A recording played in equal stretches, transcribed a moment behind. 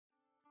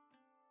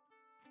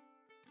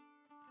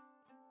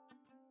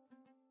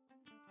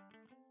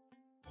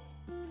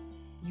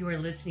You are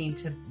listening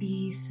to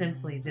Be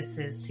Simply. This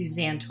is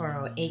Suzanne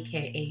Toro,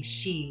 aka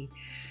She.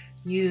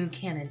 You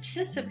can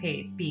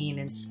anticipate being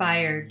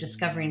inspired,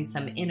 discovering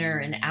some inner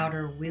and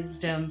outer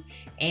wisdom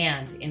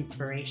and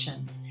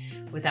inspiration.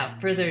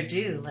 Without further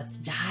ado, let's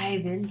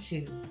dive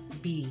into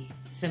Be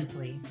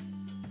Simply.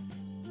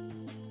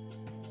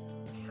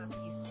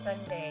 Happy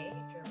Sunday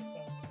if you're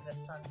listening to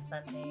this on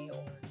Sunday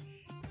or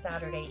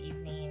Saturday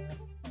evening.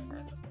 And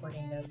I'm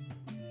recording this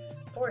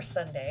for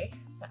Sunday,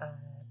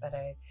 but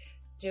I'm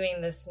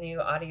doing this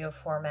new audio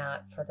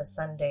format for the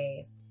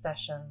Sunday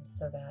sessions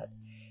so that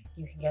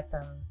you can get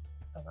them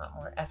a lot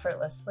more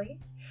effortlessly.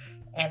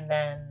 And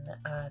then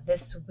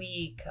this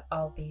week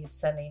I'll be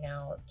sending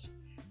out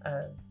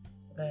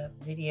the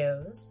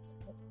videos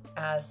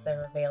as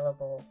they're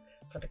available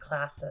for the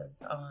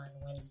classes on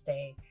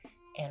Wednesday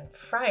and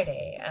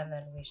Friday, and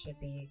then we should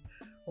be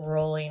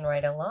rolling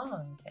right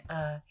along.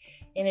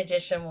 In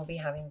addition, we'll be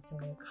having some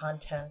new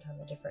content on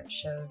the different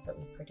shows that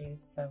we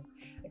produce, so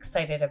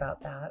excited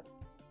about that.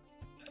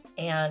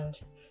 And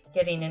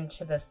getting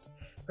into this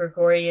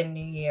Gregorian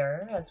New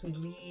Year as we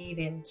lead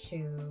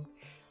into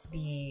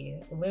the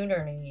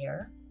Lunar New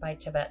Year by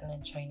Tibetan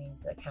and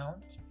Chinese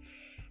account.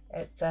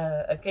 It's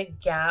a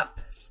good gap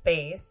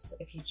space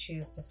if you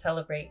choose to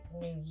celebrate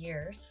New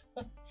Year's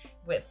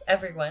with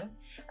everyone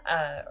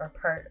or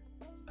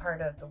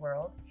part of the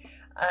world.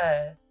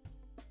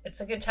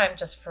 It's a good time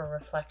just for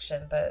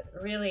reflection, but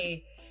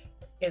really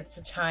it's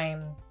a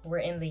time, we're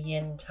in the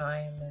yin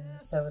time,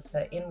 and so it's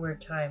an inward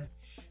time.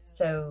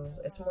 So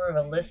it's more of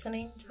a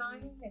listening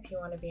time if you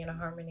want to be in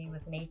harmony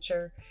with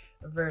nature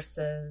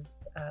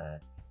versus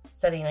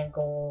setting in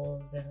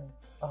goals and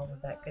all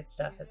of that good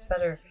stuff. It's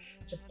better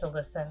just to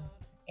listen.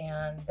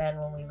 And then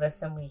when we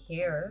listen, we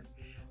hear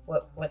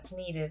what's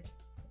needed,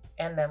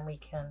 and then we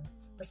can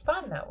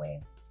respond that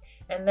way.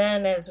 And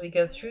then as we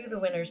go through the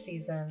winter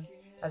season,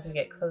 as we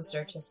get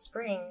closer to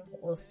spring,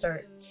 we'll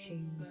start to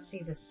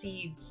see the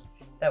seeds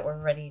that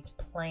we're ready to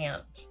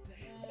plant.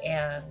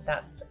 And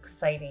that's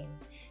exciting.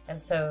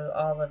 And so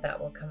all of that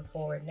will come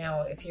forward.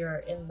 Now, if you're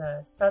in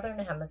the southern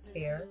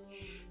hemisphere,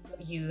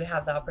 you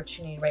have the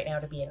opportunity right now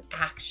to be in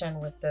action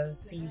with those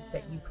seeds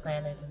that you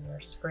planted in your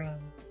spring.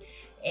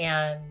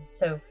 And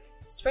so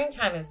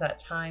springtime is that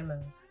time of,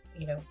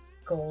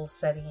 goal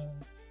setting,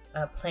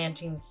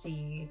 planting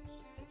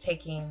seeds,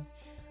 taking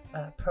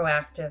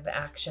proactive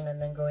action, and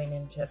then going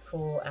into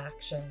full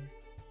action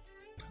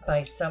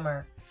by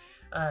summer.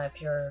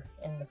 If you're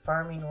in the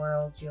farming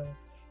world, you'll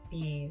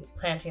be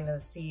planting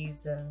those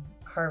seeds and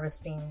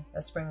harvesting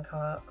a spring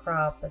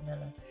crop, and then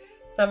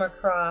a summer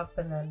crop,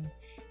 and then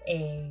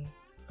a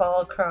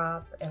fall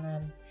crop, and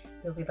then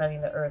you'll be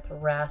letting the earth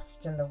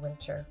rest in the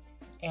winter.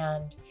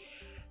 And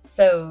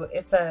so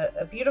it's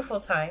a beautiful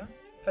time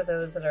for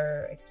those that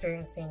are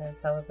experiencing and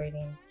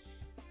celebrating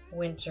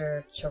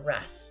winter to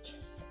rest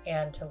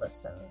and to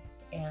listen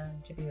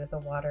and to be with the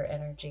water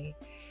energy.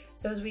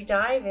 So as we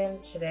dive in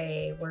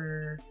today,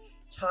 we're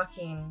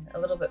talking a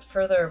little bit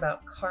further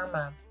about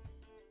karma.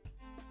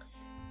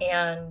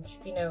 And,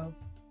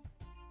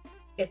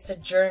 it's a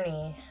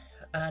journey,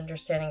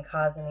 understanding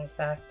cause and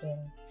effect.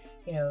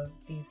 And,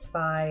 these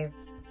 5,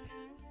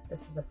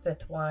 this is the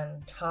 5th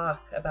one,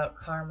 talk about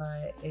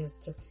karma is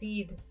to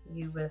seed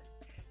you with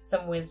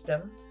some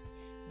wisdom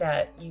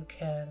that you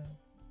can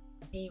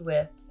be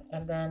with,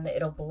 and then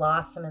it'll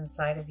blossom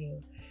inside of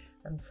you.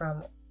 I'm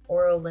from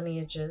oral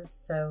lineages,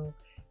 so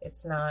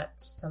it's not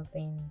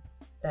something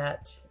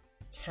that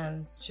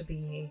tends to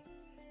be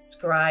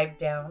scribed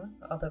down,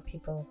 although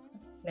people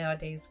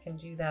nowadays can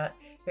do that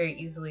very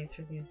easily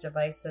through these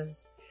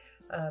devices.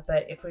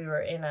 But if we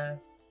were in a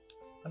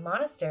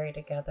monastery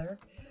together,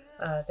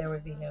 there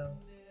would be no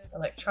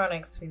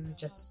electronics. We would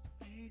just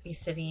be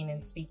sitting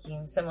and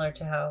speaking, similar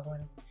to how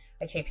when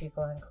I take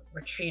people on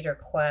retreat or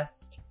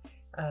quest,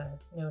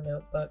 no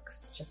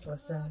notebooks, just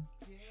listen.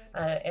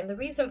 And the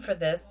reason for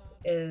this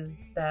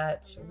is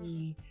that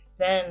we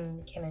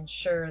then can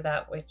ensure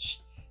that which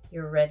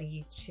you're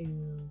ready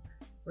to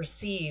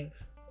receive,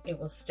 it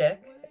will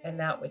stick, and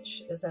that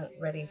which isn't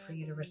ready for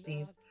you to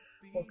receive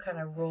will kind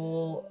of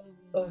roll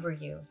over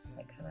you,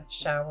 like kind of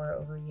shower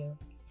over you.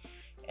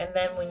 And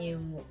then when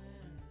you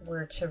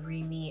were to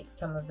re-meet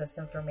some of this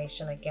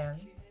information again,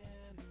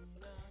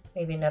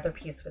 maybe another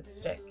piece would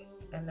stick,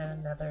 and then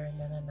another, and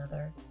then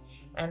another.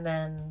 And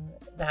then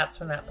that's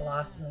when that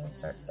blossoming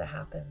starts to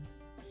happen.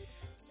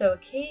 So a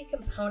key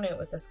component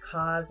with this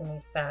cause and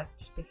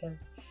effect,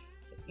 because,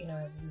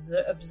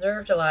 I've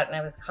observed a lot, and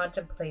I was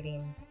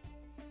contemplating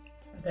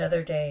the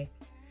other day,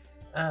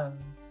 a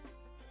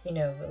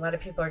lot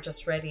of people are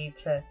just ready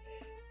to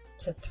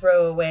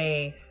throw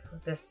away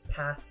this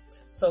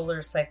past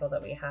solar cycle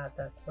that we had,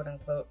 the quote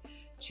unquote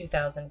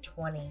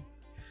 2020,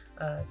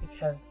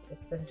 because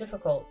it's been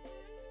difficult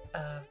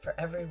for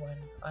everyone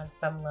on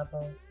some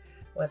level,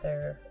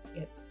 whether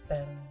it's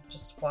been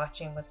just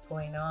watching what's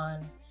going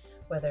on,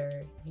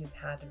 whether you've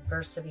had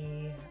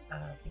adversity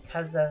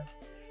because of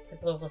the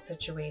global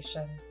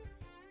situation,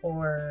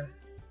 or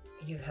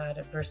you've had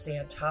adversity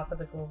on top of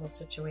the global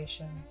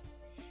situation.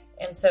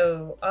 And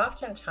so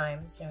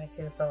oftentimes, I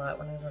see this a lot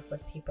when I work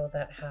with people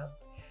that have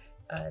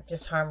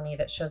disharmony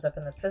that shows up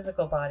in the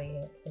physical body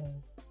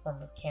in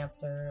form of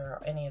cancer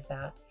or any of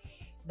that,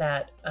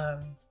 that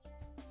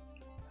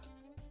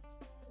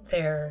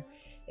there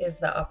is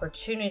the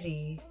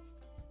opportunity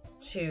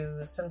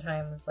to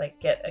sometimes like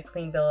get a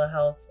clean bill of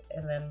health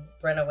and then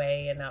run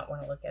away and not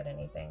want to look at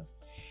anything.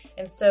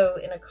 And so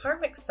in a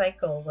karmic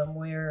cycle, when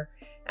we're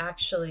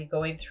actually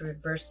going through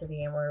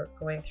adversity and we're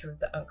going through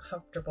the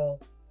uncomfortable,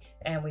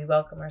 and we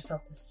welcome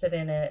ourselves to sit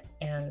in it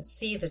and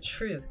see the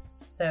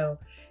truths. So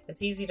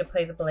it's easy to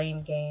play the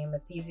blame game.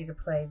 It's easy to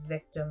play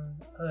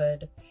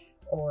victimhood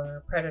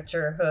or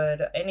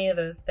predatorhood, any of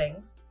those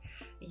things.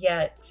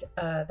 Yet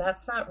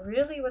that's not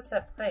really what's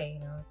at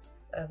play. It's,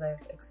 as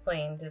I've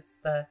explained, it's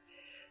the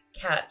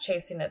cat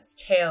chasing its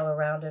tail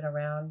around and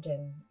around,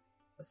 and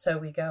so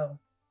we go.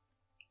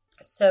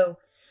 So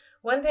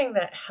one thing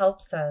that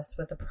helps us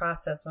with the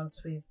process,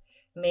 once we've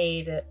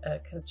made a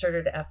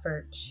concerted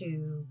effort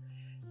to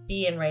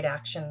be in right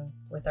action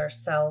with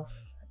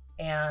ourself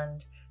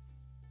and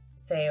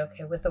say,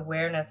 okay, with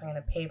awareness, I'm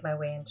going to pave my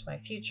way into my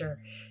future.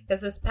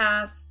 Because this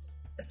past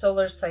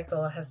solar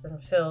cycle has been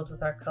filled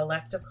with our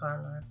collective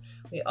karma.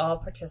 We all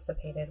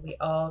participated, we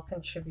all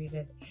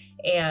contributed,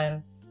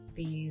 and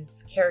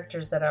these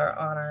characters that are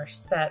on our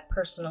set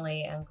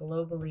personally and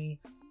globally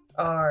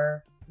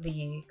are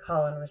the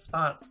call and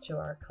response to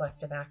our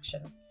collective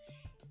action.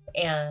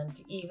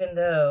 And even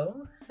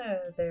though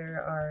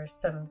there are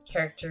some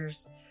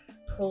characters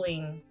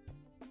pulling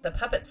the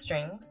puppet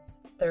strings,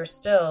 there's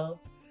still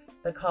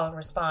the call and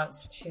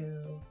response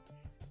to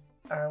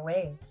our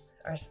ways,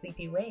 our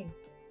sleepy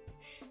ways.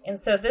 And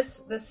so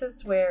this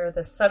is where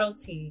the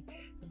subtlety,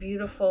 the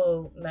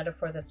beautiful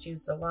metaphor that's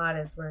used a lot,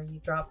 is where you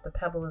drop the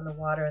pebble in the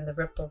water and the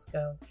ripples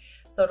go.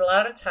 So a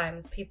lot of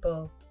times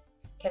people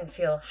can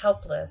feel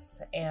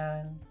helpless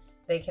and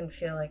they can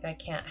feel like, I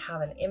can't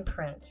have an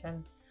imprint.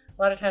 And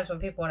a lot of times when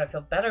people want to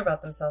feel better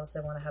about themselves, they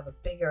want to have a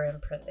bigger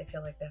imprint. They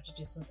feel like they have to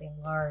do something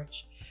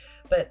large.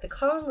 But the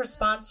call and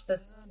response to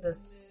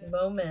this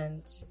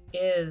moment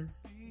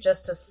is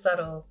just as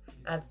subtle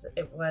as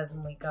it was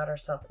when we got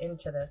ourselves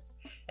into this.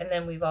 And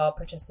then we've all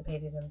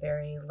participated in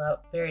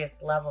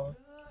various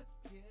levels,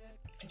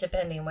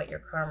 depending on what your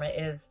karma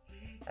is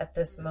at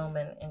this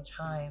moment in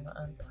time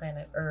on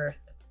planet Earth,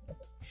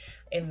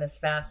 in this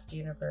vast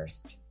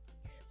universe.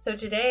 So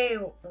today,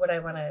 what I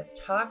want to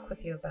talk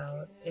with you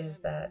about is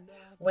that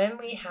when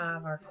we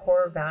have our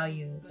core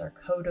values, our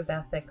code of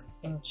ethics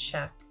in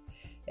check,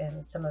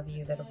 and some of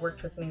you that have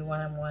worked with me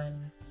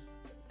one-on-one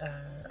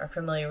are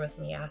familiar with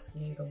me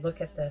asking you to look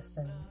at this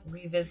and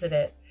revisit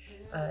it,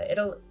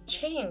 it'll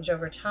change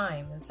over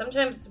time. And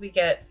sometimes we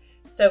get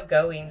so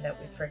going that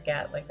we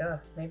forget, like, oh,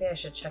 maybe I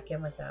should check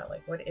in with that.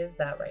 Like, what is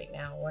that right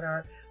now? What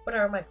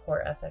are my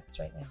core ethics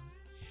right now?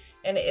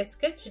 And it's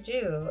good to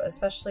do,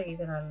 especially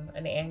even on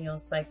an annual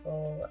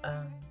cycle,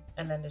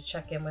 and then to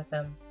check in with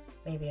them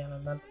maybe on a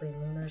monthly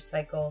lunar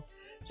cycle,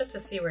 just to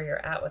see where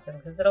you're at with them,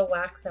 because it'll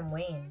wax and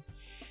wane.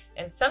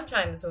 And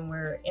sometimes when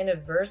we're in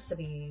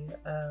adversity,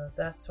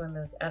 that's when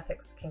those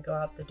ethics can go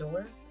out the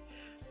door,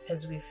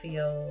 because we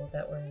feel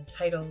that we're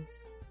entitled,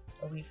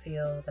 or we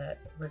feel that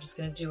we're just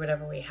going to do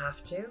whatever we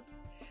have to.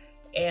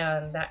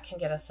 And that can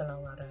get us in a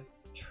lot of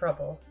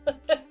trouble,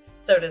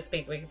 so to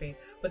speak. We could be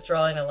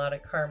withdrawing a lot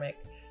of karmic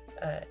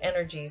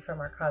energy from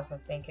our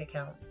cosmic bank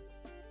account.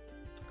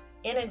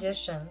 In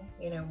addition,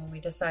 when we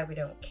decide we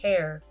don't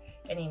care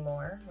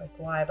anymore, like,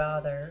 why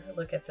bother?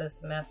 Look at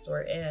this mess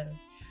we're in.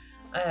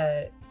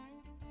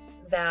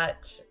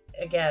 That,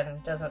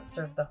 again, doesn't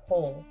serve the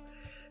whole.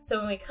 So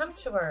when we come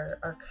to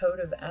our code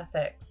of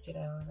ethics, you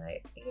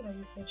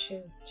can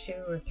choose 2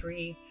 or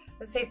 3.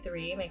 Let's say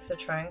 3 makes a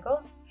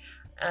triangle.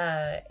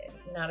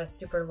 Not a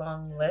super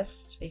long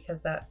list,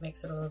 because that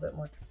makes it a little bit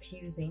more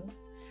confusing.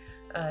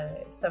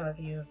 Some of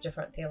you of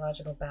different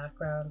theological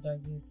backgrounds are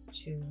used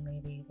to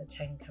maybe the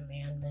 10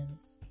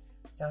 Commandments.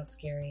 Sounds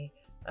scary.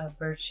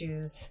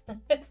 Virtues.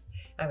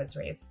 I was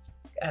raised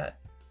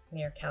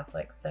near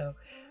Catholic, so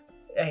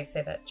I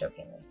say that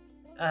jokingly.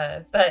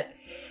 But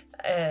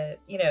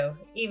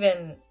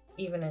even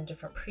in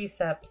different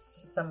precepts,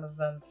 some of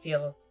them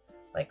feel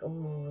like,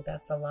 ooh,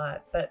 that's a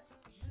lot. But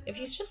if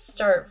you just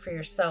start for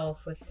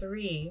yourself with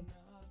 3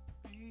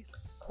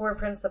 core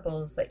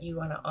principles that you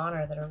want to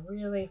honor, that are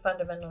really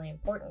fundamentally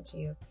important to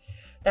you,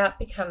 that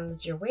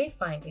becomes your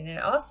wayfinding.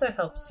 It also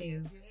helps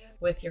you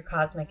with your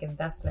cosmic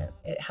investment.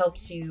 It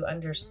helps you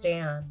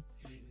understand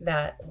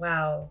that,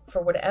 wow,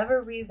 for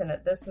whatever reason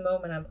at this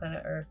moment on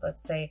planet Earth,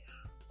 let's say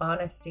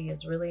honesty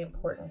is really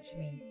important to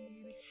me.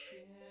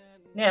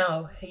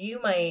 Now,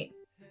 you might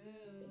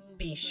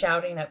be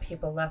shouting at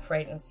people left,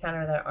 right, and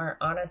center that aren't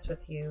honest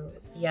with you,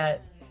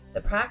 yet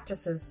the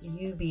practice is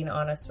you being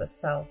honest with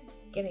self,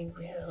 getting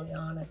really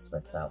honest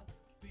with self.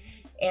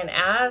 And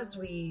as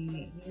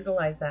we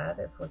utilize that,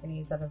 if we're going to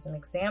use that as an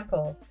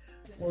example,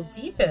 we'll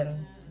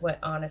deepen what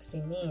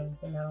honesty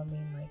means. And that'll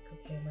mean, like,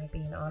 okay, am I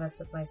being honest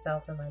with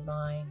myself and my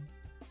mind,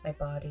 my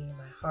body,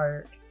 my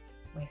heart,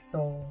 my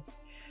soul?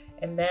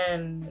 And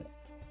then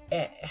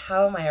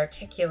how am I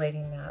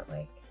articulating that?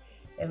 Like,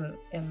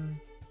 am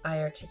I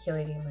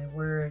articulating my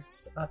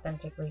words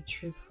authentically,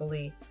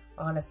 truthfully,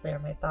 honestly? Are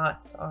my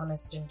thoughts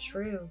honest and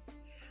true?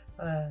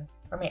 Are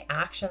my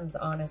actions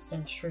honest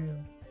and true?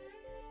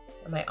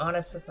 Am I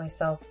honest with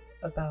myself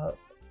about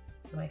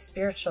my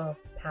spiritual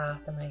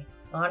path? Am I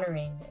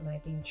honoring? Am I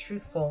being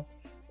truthful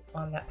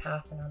on that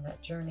path and on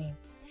that journey?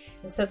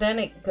 And so then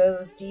it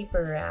goes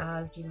deeper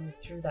as you move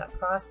through that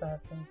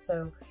process. And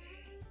so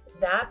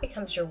that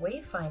becomes your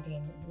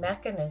wayfinding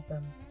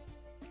mechanism.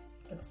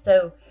 And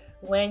so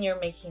when you're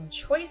making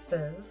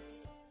choices,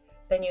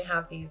 then you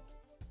have these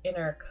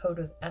inner code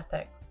of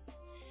ethics.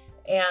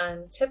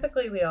 And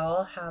typically we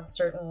all have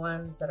certain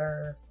ones that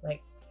are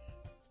like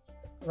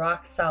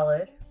rock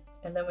solid.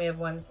 And then we have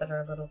ones that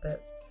are a little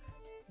bit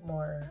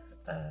more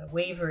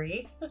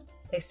wavery.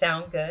 They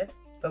sound good,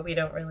 but we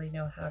don't really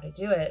know how to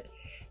do it.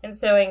 And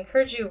so I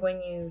encourage you,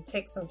 when you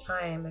take some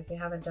time, if you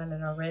haven't done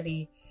it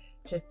already,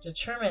 to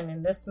determine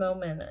in this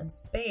moment and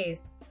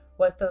space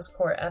what those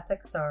core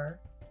ethics are.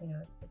 You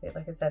know,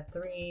 like I said,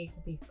 3,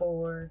 could be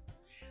 4,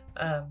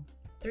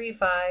 3,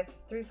 5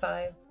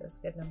 is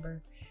a good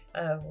number.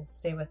 We'll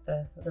stay with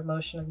the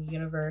motion of the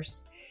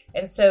universe.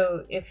 And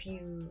so if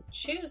you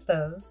choose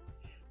those,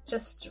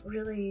 just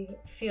really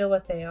feel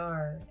what they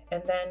are.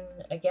 And then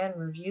again,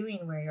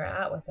 reviewing where you're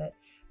at with it,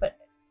 but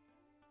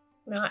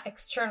not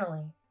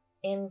externally,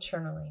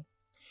 internally.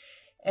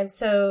 And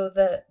so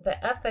the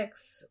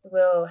ethics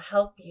will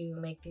help you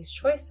make these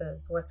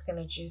choices. What's going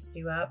to juice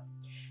you up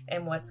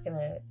and what's going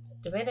to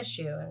diminish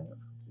you. And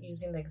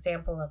using the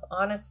example of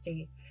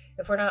honesty,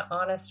 if we're not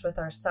honest with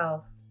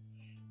ourselves,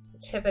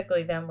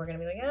 typically then we're going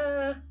to be like,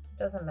 it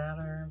doesn't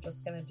matter. I'm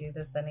just going to do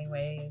this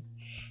anyways.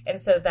 And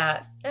so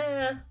that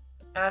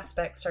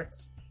aspect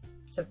starts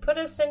to put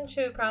us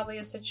into probably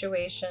a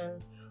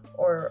situation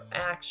or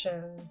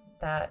action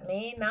that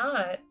may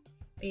not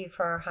be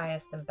for our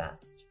highest and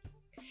best.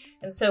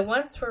 And so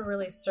once we're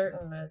really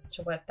certain as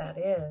to what that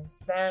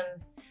is, then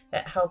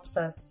that helps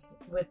us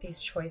with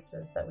these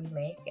choices that we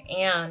make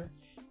and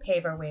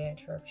pave our way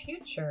into our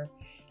future.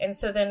 And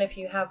so then if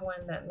you have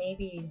one that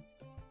maybe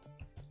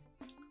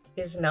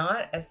is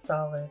not as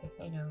solid,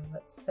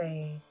 let's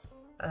say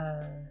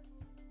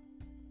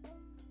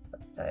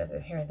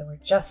I'm hearing the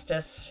word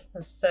justice.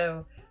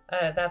 So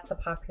that's a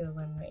popular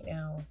one right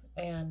now.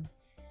 And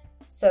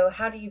so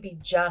how do you be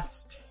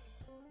just?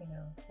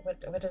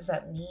 What does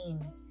that mean?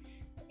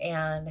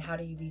 And how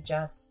do you be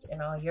just in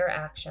all your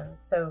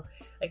actions? So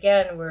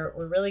again, we're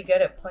really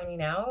good at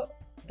pointing out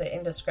the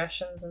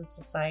indiscretions in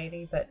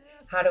society, but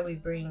how do we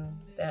bring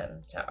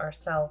them to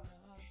ourselves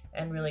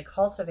and really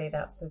cultivate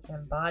that so we can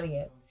embody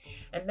it?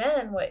 And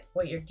then what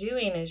you're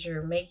doing is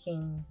you're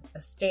making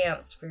a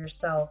stance for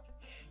yourself,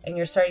 and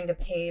you're starting to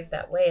pave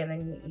that way, and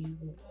then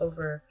you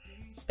over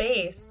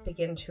space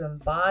begin to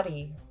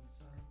embody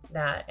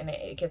that, and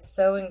it gets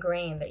so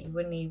ingrained that you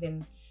wouldn't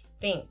even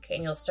think,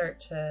 and you'll start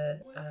to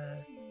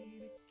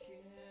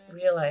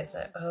realize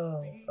that,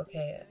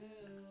 okay,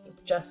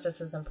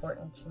 justice is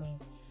important to me.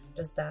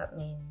 Does that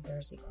mean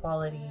there's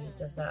equality?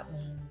 Does that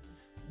mean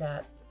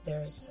that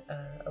there's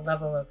a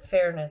level of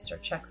fairness or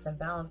checks and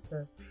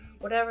balances?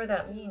 Whatever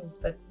that means,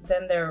 but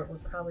then there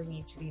would probably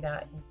need to be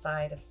that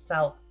inside of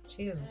self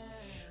too,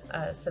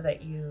 so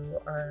that you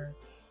are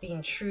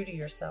being true to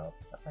yourself,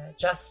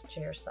 just to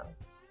yourself.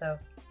 So,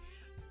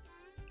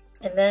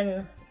 and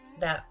then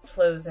that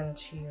flows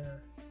into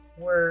your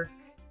work,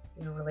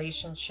 your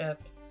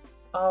relationships,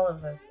 all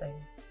of those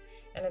things.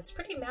 And it's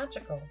pretty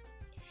magical.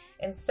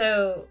 And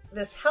so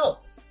this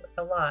helps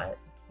a lot,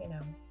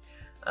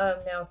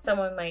 Now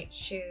someone might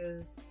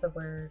choose the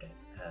word,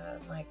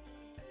 my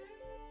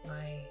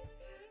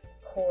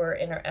core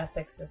inner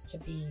ethics is to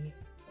be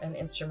an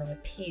instrument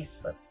of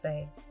peace, let's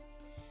say.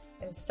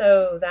 And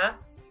so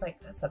that's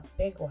a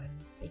big one,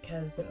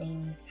 because it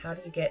means, how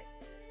do you get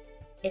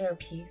inner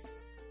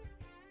peace?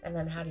 And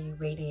then how do you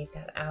radiate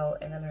that out?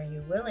 And then are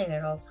you willing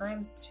at all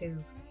times to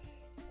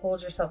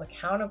hold yourself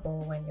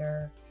accountable when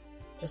you're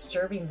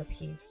disturbing the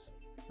peace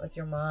with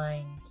your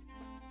mind,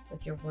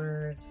 with your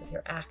words, with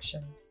your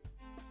actions?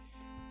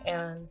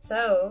 And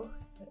so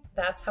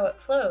that's how it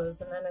flows.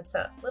 And then it's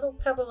that little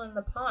pebble in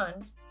the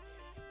pond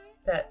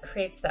that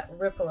creates that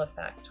ripple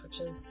effect,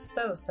 which is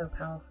so, so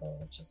powerful,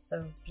 which is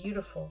so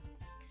beautiful.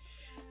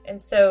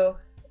 And so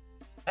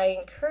I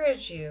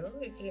encourage you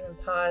can even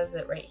pause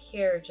it right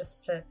here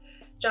just to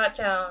jot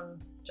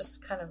down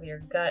just kind of your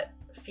gut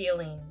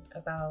feeling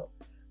about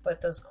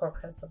what those core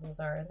principles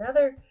are.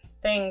 Another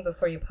thing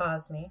before you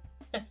pause me,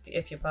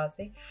 if you pause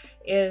me,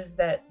 is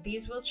that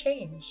these will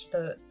change.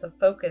 The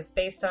focus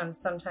based on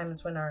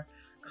sometimes when our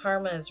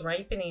karma is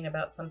ripening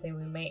about something,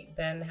 we may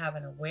then have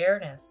an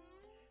awareness,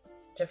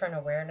 different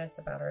awareness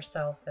about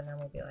ourselves, and then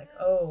we'll be like,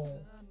 oh,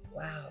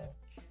 wow.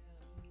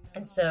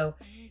 And so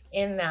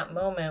in that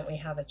moment, we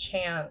have a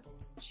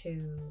chance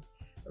to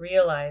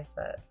realize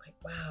that, like,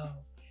 wow,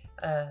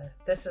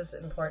 this is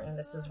important.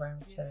 This is where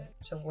I'm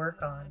to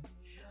work on.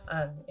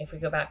 If we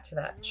go back to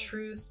that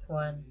truth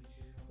one,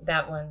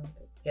 that one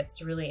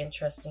gets really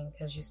interesting,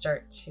 because you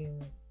start to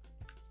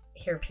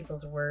hear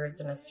people's words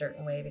in a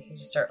certain way because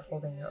you start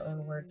holding your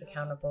own words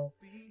accountable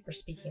for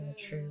speaking the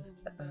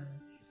truth.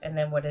 And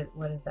then what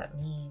does that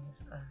mean?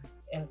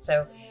 And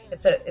so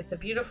it's a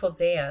beautiful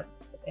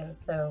dance. And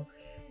so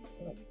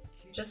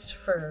just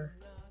for,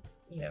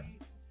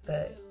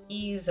 the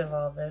ease of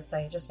all this,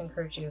 I just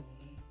encourage you,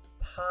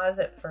 pause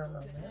it for a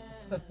moment.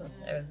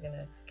 I was going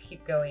to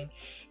keep going.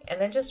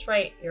 And then just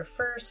write your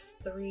first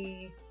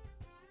 3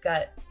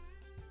 gut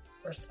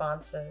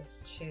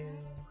responses to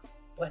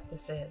what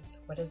this is.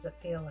 What does it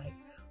feel like?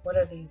 What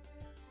are these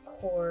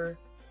core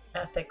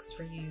ethics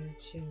for you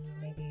to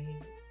maybe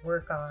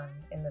work on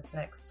in this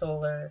next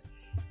solar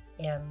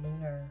and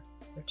lunar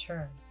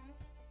return?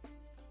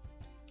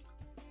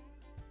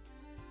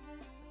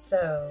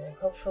 So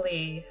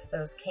hopefully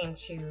those came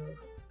to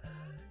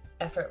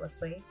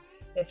effortlessly.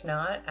 If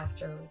not,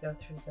 after we go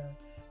through the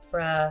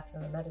breath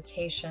and the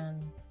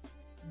meditation,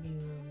 you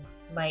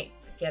might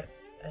get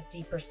a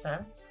deeper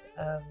sense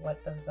of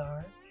what those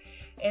are.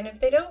 And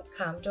if they don't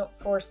come, don't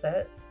force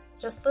it.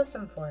 Just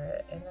listen for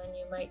it. And then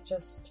you might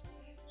just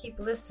keep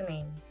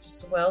listening,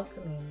 just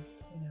welcoming,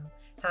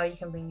 how you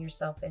can bring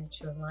yourself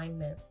into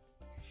alignment.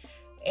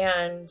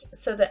 And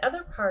so the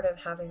other part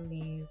of having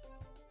these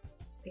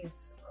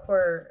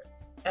core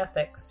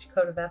ethics,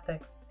 code of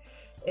ethics,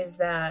 is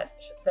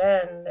that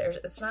then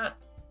it's not,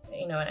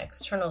 an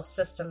external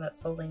system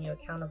that's holding you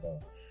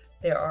accountable.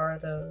 There are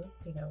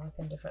those,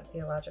 within different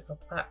theological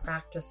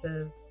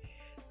practices,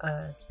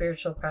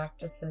 spiritual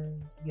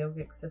practices,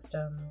 yogic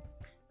system,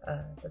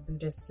 the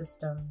Buddhist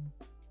system,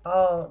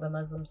 all the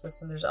Muslim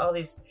system. There's all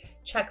these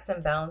checks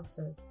and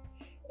balances.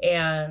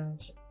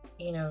 And,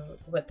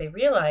 what they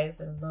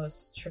realize in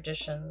most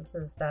traditions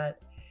is that,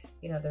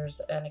 there's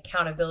an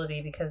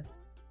accountability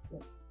because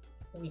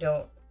we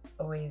don't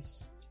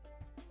always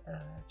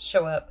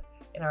show up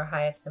in our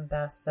highest and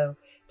best. So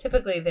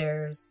typically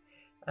there's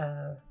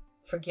a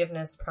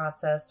forgiveness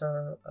process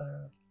or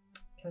a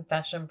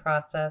confession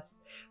process,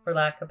 for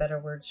lack of better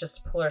words, just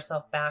to pull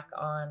ourselves back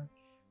on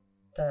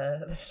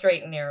the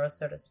straight and narrow,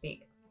 so to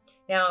speak.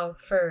 Now,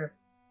 for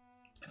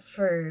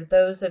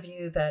those of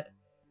you that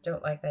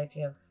don't like the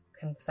idea of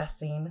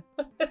confessing,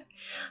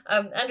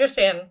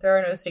 understand there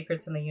are no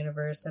secrets in the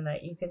universe, and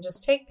that you can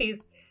just take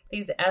these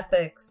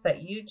ethics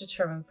that you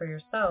determine for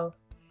yourself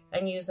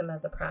and use them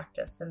as a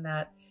practice, and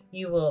that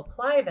you will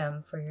apply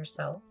them for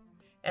yourself,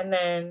 and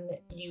then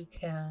you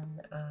can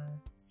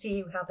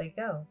see how they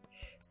go.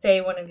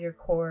 Say one of your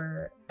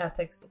core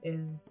ethics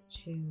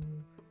is to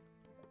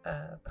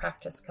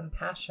practice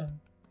compassion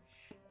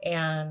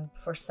and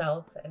for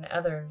self and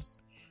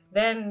others.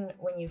 Then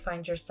when you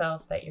find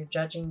yourself that you're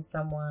judging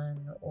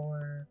someone,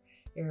 or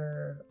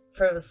you're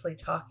frivolously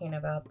talking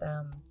about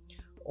them,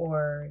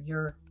 or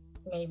you're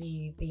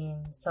maybe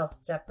being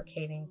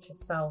self-deprecating to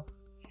self,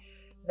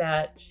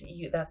 that's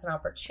an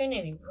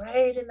opportunity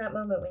right in that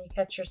moment when you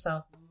catch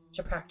yourself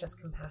to practice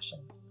compassion.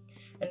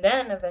 And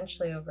then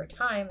eventually over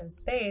time and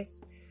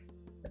space,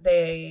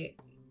 the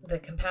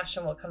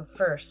compassion will come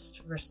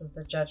first versus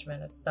the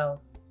judgment of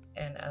self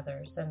and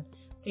others. And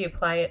so you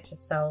apply it to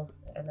self,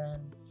 and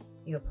then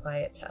you apply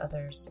it to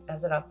others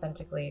as it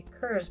authentically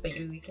occurs, but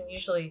you can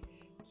usually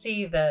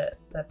see the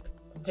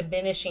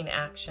diminishing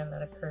action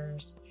that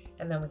occurs,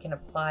 and then we can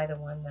apply the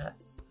one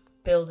that's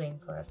building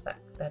for us,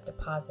 that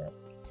deposit.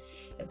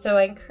 And so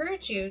I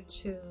encourage you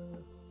to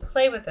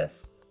play with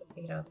this.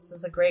 This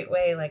is a great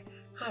way, like,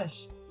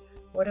 gosh,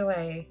 what do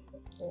I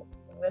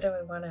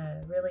want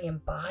to really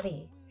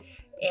embody?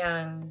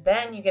 And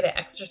then you get to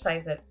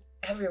exercise it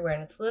everywhere.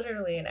 And it's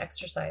literally an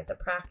exercise, a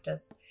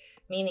practice,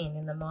 meaning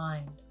in the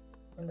mind,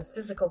 in the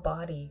physical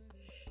body.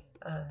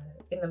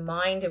 In the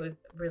mind, it would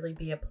really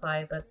be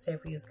applied, let's say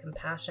if we use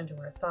compassion to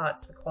our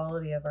thoughts, the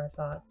quality of our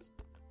thoughts.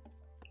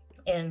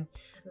 And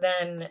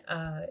then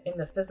in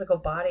the physical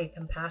body,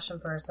 compassion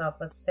for ourselves.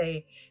 Let's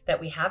say that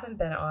we haven't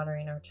been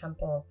honoring our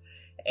temple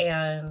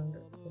and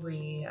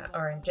we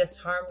are in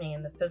disharmony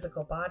in the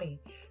physical body.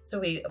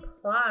 So we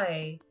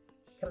apply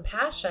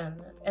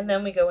compassion, and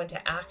then we go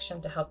into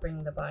action to help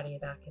bring the body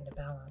back into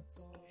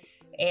balance.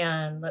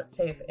 And let's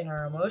say if in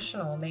our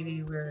emotional,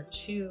 maybe we're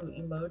too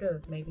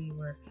emotive, maybe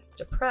we're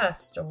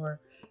depressed,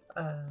 or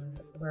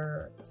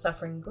we're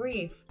suffering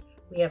grief,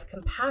 we have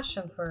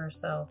compassion for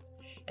ourselves.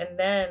 And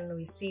then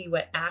we see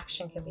what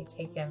action can be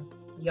taken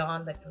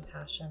beyond the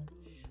compassion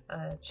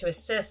to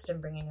assist in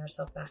bringing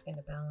ourselves back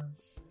into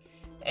balance.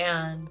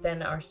 And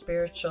then our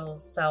spiritual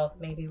self,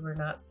 maybe we're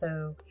not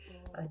so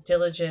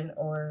diligent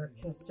or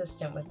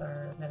consistent with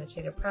our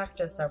meditative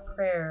practice, our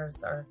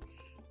prayers, our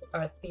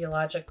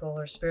theological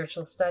or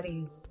spiritual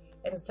studies.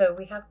 And so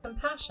we have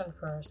compassion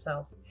for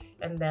ourselves.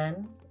 And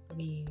then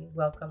we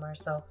welcome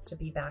ourselves to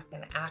be back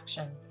in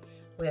action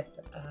with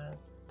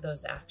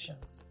those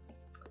actions,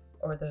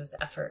 or those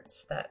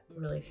efforts that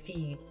really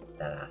feed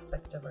that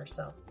aspect of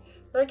ourselves.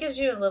 So that gives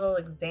you a little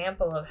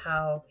example of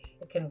how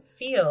it can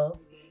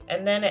feel,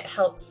 and then it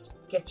helps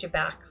get you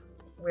back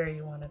where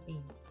you want to be.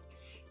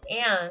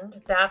 And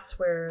that's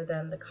where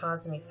then the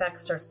cause and effect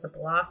starts to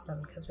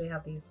blossom, because we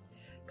have these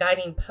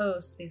guiding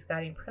posts, these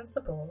guiding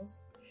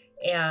principles,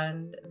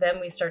 And then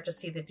we start to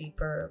see the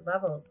deeper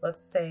levels.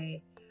 Let's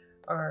say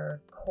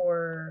our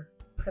core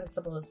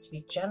principle is to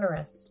be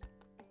generous.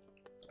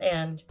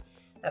 And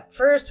at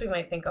first we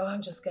might think, oh,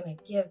 I'm just going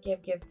to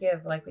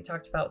give. Like we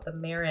talked about the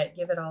merit,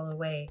 give it all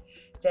away,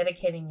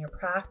 dedicating your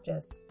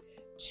practice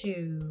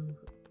to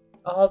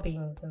all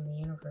beings in the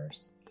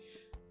universe.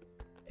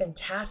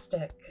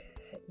 Fantastic.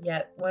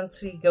 Yet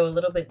once we go a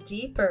little bit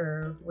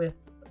deeper with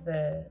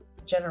the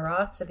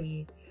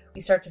generosity,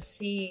 we start to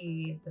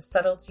see the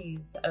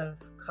subtleties of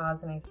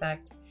cause and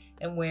effect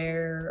and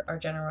where our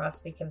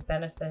generosity can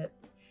benefit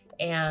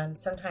and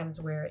sometimes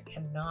where it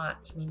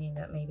cannot, meaning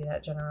that maybe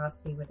that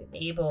generosity would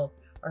enable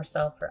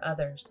ourselves for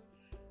others.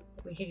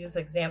 We could use the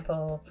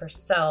example for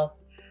self.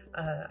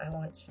 I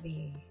want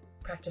to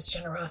practice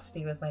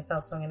generosity with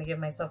myself, so I'm going to give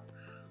myself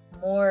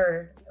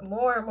more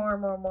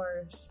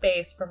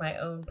space for my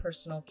own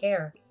personal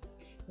care.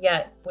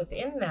 Yet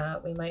within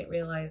that, we might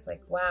realize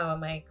like, wow,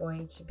 am I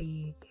going to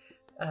be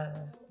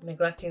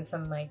neglecting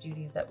some of my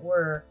duties at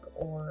work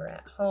or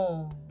at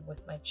home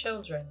with my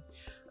children?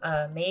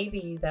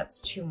 Maybe that's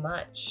too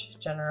much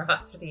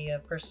generosity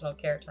of personal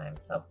care time,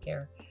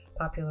 self-care,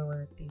 popular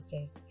word these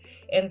days.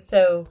 And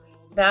so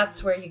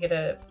that's where you get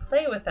to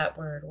play with that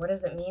word. What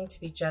does it mean to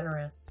be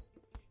generous?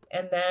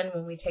 And then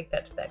when we take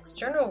that to the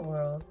external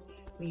world,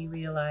 we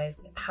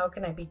realize, how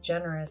can I be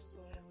generous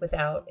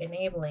without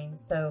enabling?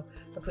 So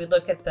if we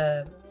look at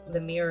the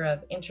mirror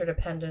of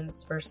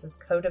interdependence versus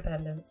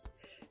codependence,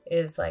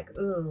 is like,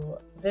 ooh,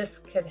 this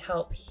could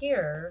help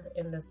here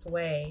in this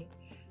way.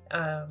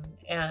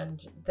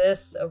 And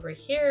this over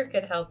here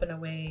could help in a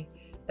way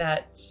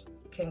that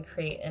can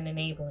create an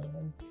enabling.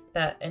 And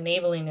that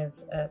enabling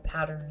is a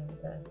pattern,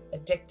 the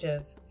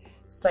addictive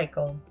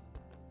cycle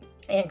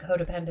and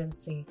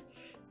codependency.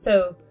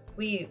 So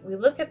we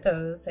look at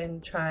those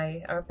and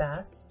try our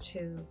best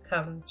to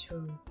come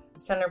to a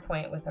center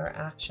point with our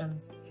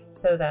actions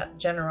so that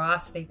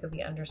generosity could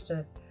be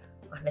understood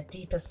on the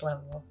deepest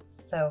level.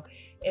 So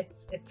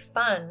it's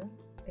fun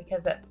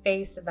because at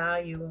face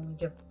value, when we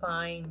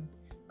define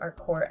our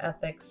core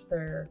ethics,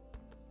 they're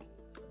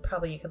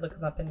probably, you could look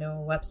them up in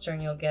Noah Webster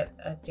and you'll get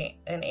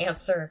an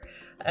answer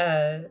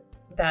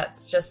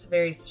that's just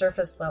very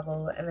surface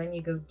level, and then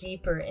you go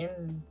deeper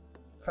in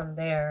from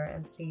there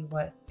and see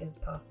what is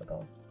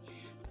possible.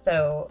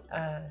 So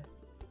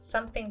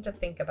something to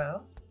think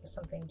about,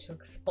 something to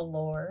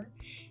explore,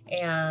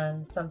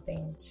 and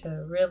something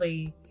to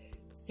really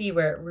see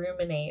where it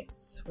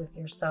ruminates with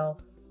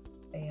yourself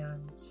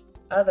and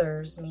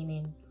others,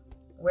 meaning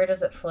where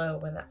does it flow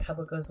when that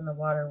pebble goes in the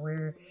water?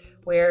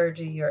 Where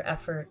do your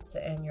efforts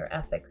and your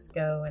ethics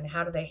go, and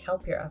how do they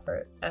help your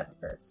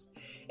efforts?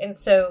 And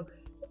so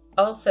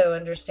also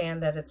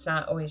understand that it's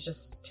not always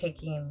just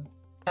taking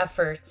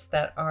efforts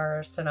that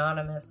are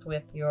synonymous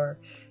with your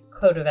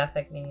code of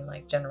ethic, meaning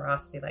like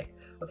generosity, like,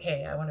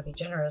 okay, I want to be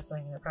generous,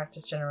 I'm going to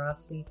practice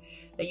generosity,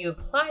 that you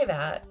apply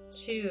that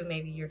to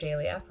maybe your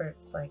daily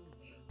efforts, like,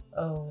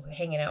 oh,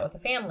 hanging out with a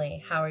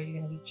family, how are you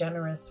going to be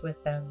generous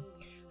with them?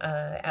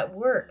 At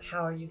work,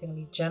 how are you going to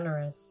be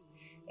generous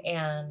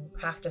and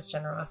practice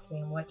generosity,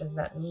 and what does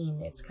that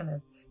mean? It's kind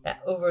of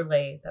that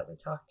overlay that we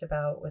talked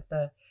about with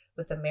the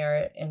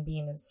merit and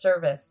being in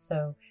service.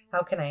 So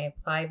how can I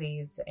apply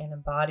these and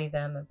embody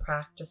them and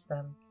practice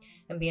them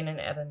and be in an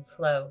ebb and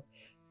flow?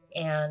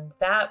 And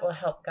that will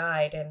help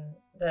guide. And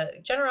the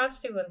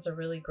generosity one's a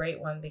really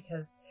great one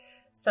because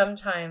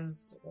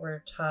sometimes we're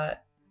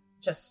taught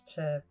just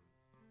to,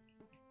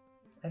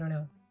 I don't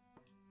know,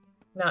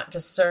 not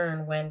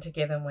discern when to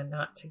give and when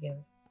not to give.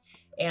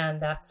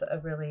 And that's a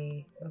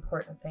really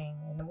important thing.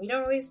 And we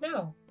don't always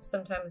know.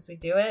 Sometimes we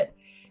do it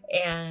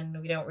and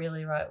we don't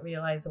really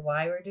realize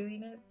why we're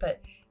doing it,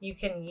 but you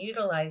can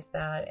utilize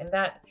that, and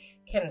that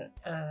can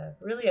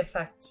really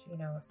affect,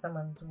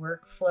 someone's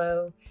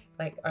workflow.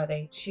 Like, are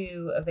they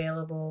too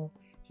available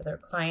to their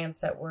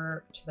clients at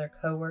work, to their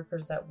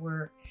coworkers at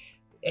work?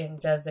 And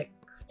does it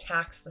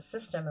tax the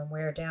system and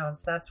wear down?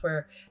 So that's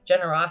where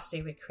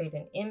generosity would create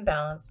an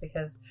imbalance,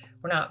 because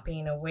we're not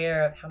being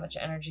aware of how much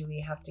energy we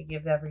have to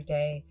give every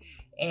day,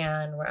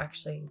 and we're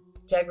actually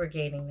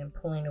degrading and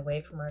pulling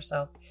away from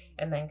ourselves,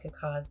 and then could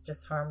cause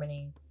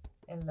disharmony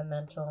in the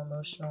mental,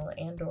 emotional,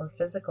 and or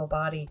physical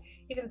body,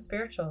 even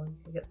spiritual. You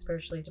could get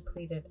spiritually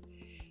depleted.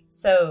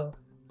 So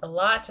a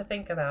lot to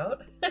think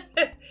about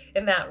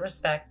in that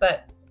respect,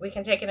 but we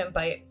can take it in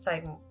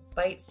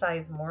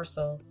bite-sized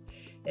morsels.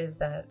 Is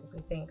that if we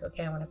think,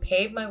 okay, I want to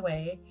pave my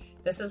way,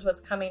 this is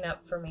what's coming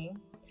up for me,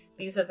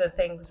 these are the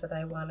things that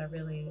I want to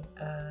really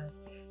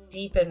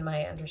deepen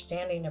my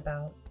understanding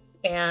about,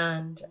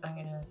 and I'm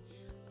going to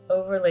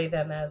overlay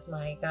them as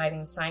my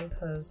guiding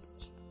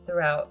signpost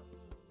throughout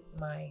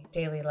my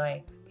daily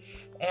life.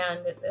 And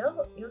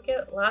you'll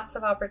get lots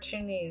of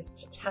opportunities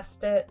to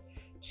test it,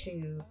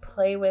 to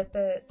play with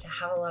it, to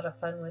have a lot of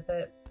fun with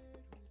it,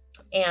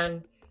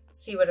 and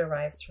see what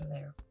arrives from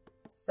there.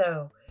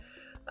 So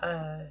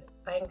I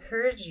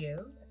encourage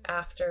you,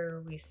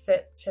 after we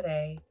sit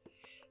today,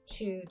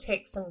 to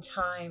take some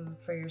time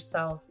for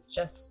yourself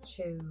just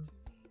to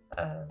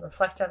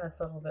reflect on this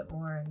a little bit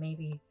more and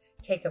maybe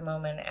take a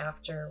moment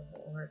after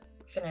we're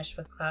finished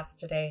with class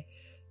today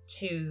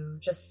to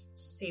just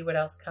see what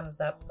else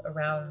comes up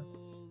around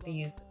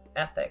these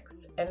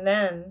ethics. And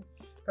then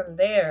from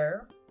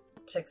there,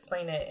 to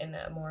explain it in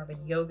a more of a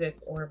yogic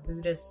or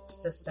Buddhist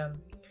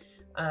system,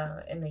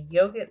 in the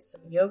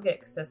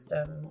yogic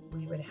system,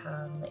 we would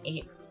have the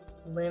 8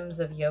 limbs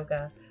of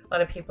yoga. A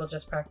lot of people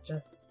just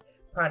practice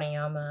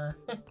pranayama,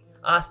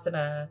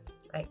 asana.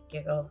 I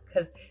giggle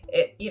because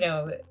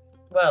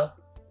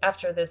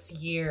after this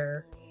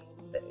year,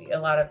 a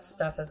lot of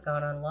stuff has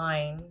gone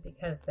online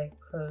because they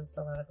closed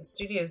a lot of the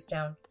studios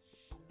down.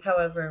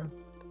 However,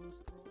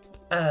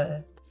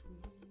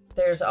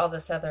 there's all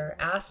this other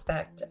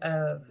aspect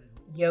of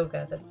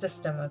yoga, the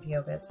system of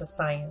yoga. It's a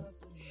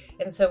science.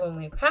 And so when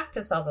we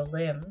practice all the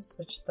limbs,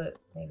 which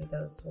maybe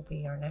those will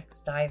be our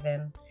next dive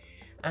in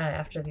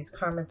after these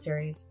karma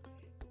series,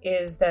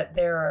 is that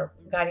there are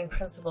guiding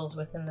principles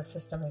within the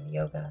system of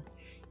yoga.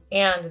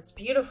 And it's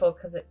beautiful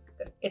because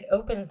it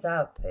opens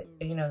up,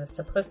 the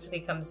simplicity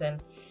comes in.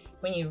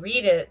 When you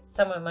read it,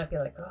 someone might be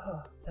like,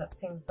 oh, that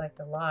seems like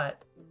a lot.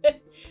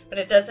 But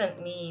it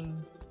doesn't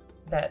mean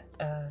that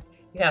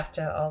you have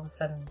to all of a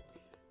sudden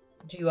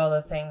do all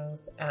the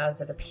things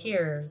as it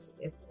appears.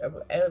 It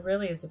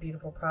really is a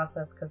beautiful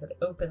process because it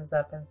opens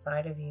up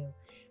inside of you.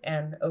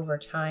 And over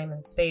time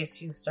and space,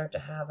 you start to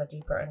have a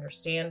deeper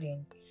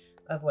understanding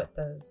of what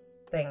those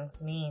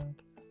things mean.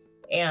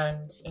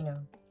 And,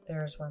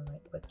 there's one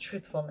like with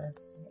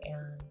truthfulness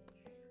and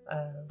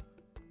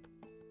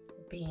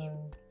being,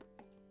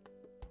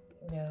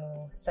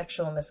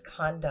 sexual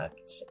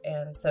misconduct.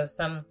 And so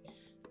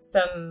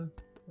some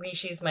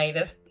rishis might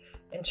have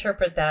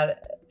interpret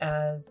that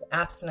as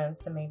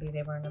abstinence, and maybe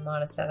they were in a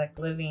monastic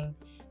living,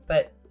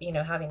 but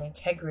having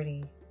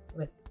integrity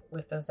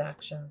with those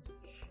actions.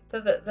 So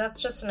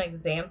that's just an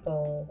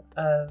example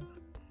of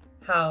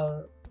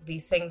how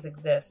these things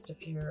exist.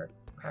 If you're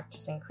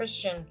practicing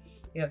Christian,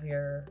 you have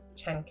your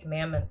 10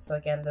 commandments. So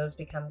again, those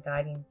become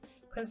guiding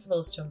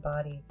principles to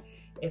embody.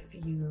 If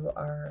you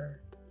are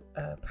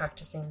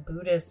practicing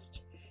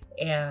Buddhist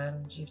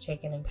and you've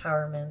taken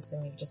empowerments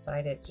and you've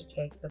decided to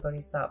take the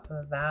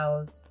Bodhisattva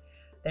vows,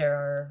 there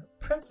are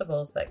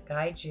principles that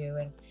guide you.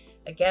 And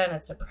again,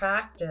 it's a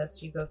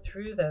practice. You go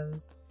through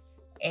those,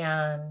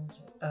 and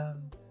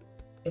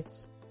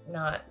it's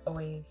not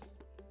always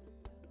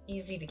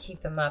easy to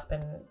keep them up.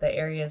 And the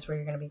areas where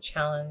you're going to be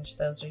challenged,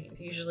 those are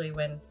usually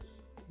when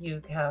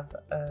you have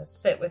a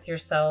sit with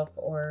yourself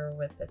or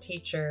with a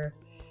teacher.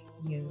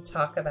 You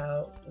talk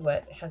about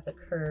what has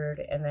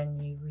occurred, and then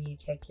you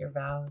retake your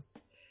vows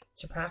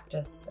to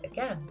practice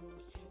again.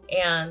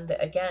 And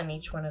again,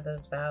 each one of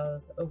those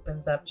vows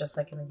opens up just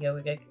like in the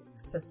yogic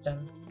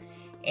system.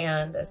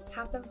 And this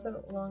happens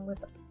along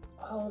with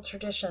all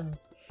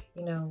traditions,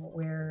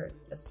 where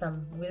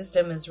some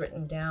wisdom is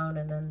written down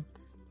and then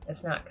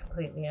it's not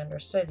completely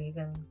understood.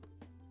 Even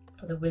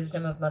the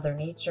wisdom of Mother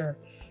Nature,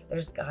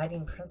 there's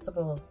guiding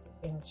principles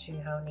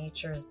into how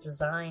nature is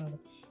designed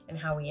and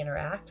how we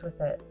interact with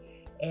it.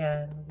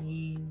 And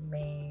we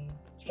may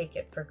take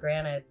it for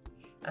granted,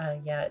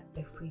 yet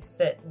if we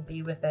sit and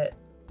be with it,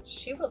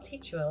 she will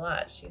teach you a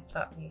lot. She's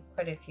taught me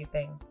quite a few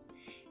things.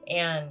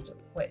 And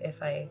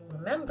if I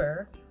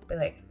remember, I'll be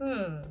like,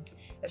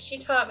 if she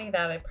taught me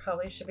that, it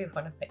probably should be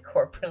one of my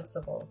core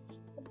principles.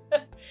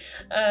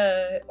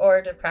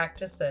 Or to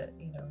practice it,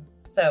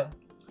 So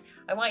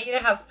I want you to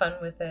have fun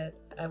with it.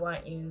 I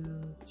want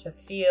you to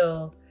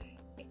feel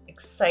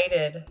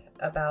excited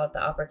about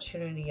the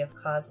opportunity of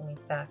cause and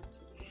effect,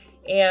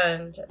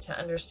 and to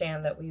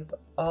understand that we've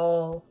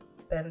all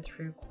been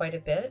through quite a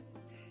bit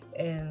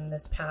in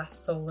this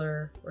past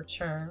solar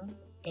return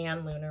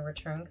and lunar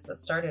return, because it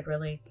started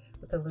really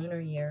with the lunar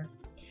year,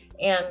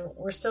 and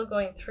we're still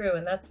going through.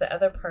 And that's the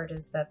other part,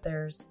 is that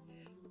there's,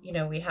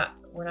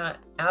 we're not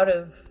out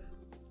of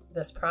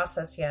this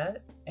process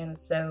yet, and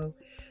so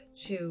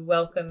to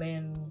welcome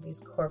in these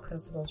core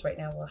principles right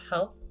now will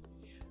help.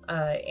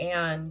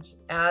 And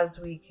as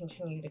we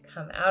continue to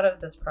come out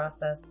of this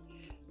process,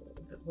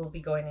 we'll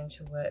be going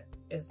into what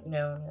is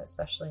known,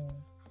 especially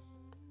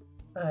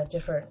in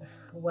different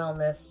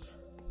wellness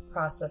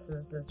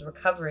processes, as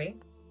recovery.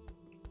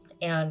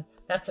 And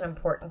that's an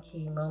important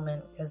key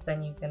moment, because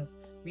then you can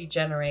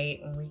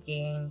regenerate and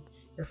regain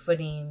your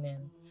footing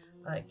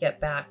and get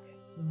back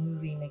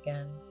moving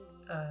again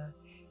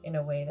in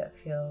a way that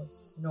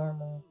feels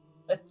normal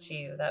to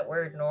you. That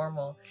word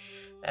normal.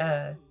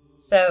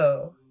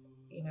 So,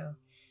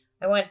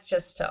 I want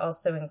just to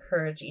also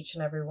encourage each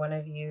and every one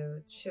of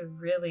you to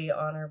really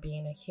honor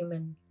being a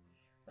human.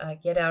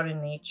 Get out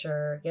in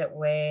nature, get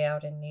way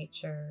out in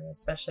nature,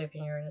 especially if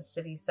you're in a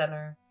city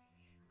center.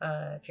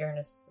 If you're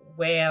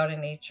way out in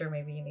nature,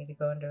 maybe you need to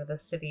go into the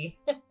city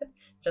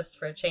just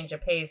for a change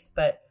of pace,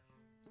 but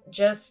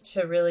just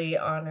to really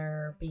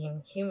honor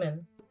being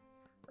human.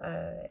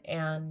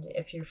 And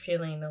if you're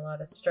feeling a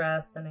lot of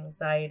stress and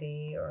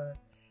anxiety, or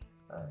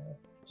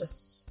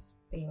just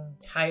being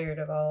tired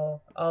of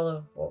all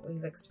of what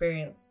we've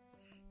experienced,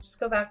 just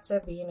go back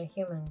to being a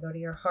human. Go to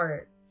your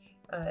heart.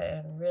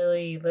 and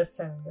really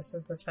listen. This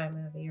is the time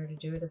of the year to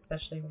do it,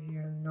 especially if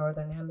you're in the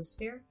Northern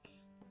Hemisphere.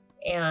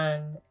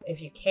 And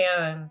if you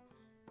can,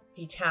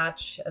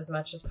 detach as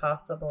much as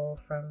possible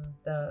from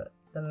the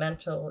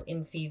mental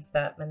infeeds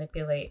that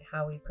manipulate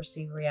how we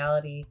perceive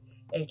reality,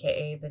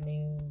 aka the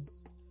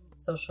news,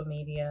 social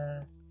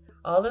media.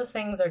 All those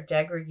things are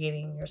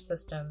degrading your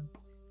system,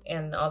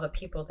 and all the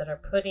people that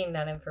are putting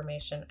that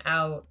information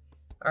out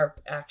are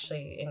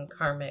actually in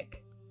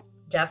karmic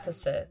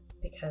deficit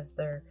because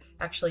they're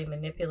actually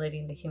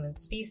manipulating the human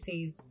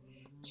species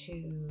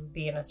to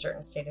be in a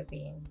certain state of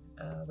being,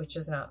 which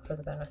is not for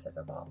the benefit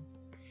of all.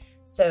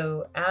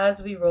 So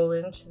as we roll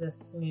into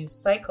this new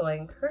cycle, I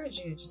encourage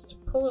you just to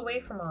pull away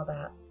from all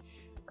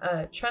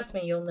that. Trust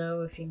me, you'll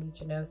know if you need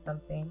to know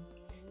something.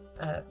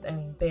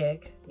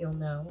 Big, you'll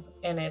know,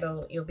 and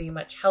you'll be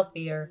much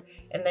healthier,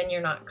 and then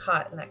you're not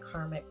caught in that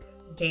karmic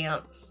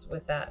dance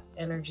with that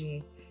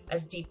energy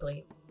as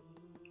deeply.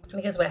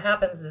 Because what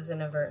happens is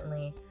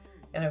inadvertently,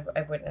 and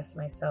I've witnessed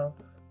myself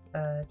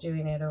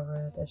doing it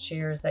over this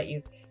year, is that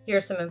you hear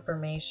some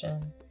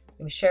information,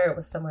 you share it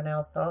with someone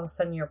else, so all of a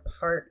sudden you're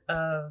part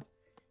of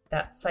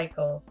that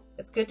cycle.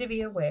 It's good to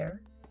be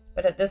aware,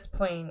 but at this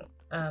point,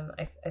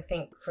 I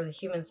think for the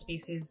human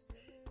species,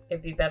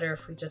 it'd be better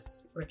if we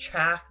just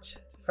retract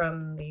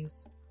from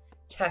these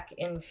tech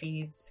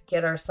infeeds,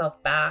 get ourselves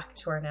back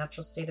to our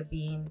natural state of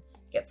being,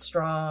 get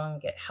strong,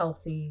 get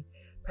healthy,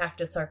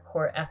 practice our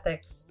core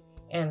ethics,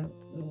 and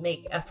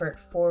make effort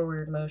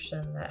forward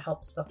motion that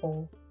helps the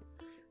whole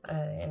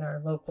in our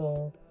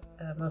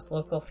most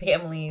local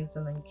families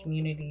and then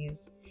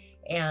communities,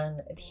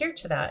 and adhere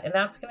to that. And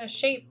that's going to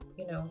shape,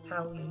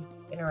 how we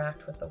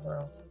interact with the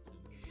world.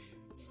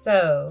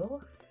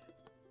 So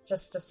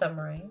just to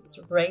summarize,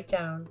 write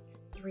down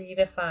 3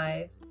 to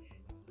 5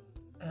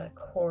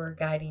 core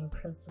guiding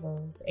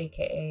principles,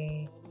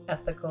 aka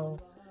ethical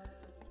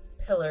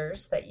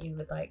pillars that you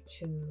would like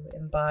to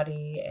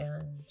embody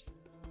and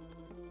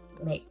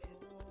make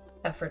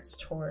efforts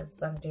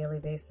towards on a daily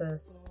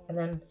basis, and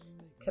then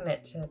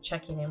commit to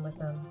checking in with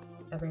them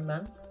every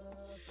month.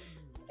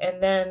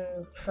 And then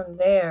from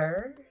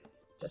there,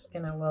 just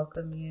going to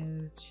welcome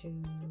you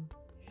to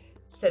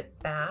sit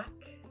back,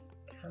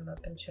 come up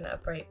into an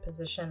upright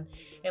position.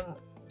 And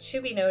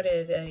to be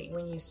noted,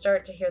 when you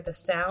start to hear the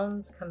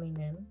sounds coming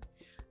in,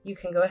 you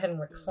can go ahead and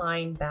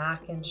recline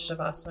back into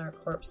Shavasana or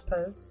corpse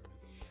pose.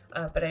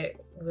 But I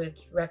would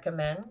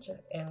recommend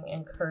and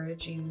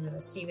encourage you in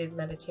a seated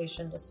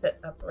meditation to sit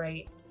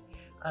upright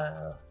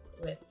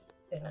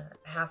in a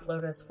half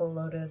lotus, full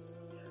lotus,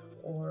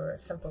 or a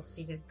simple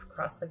seated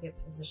cross-legged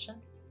position.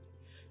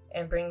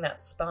 And bring that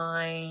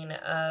spine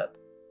up,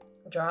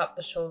 drop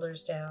the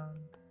shoulders down,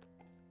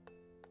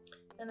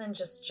 and then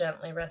just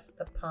gently rest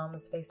the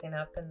palms facing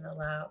up in the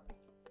lap.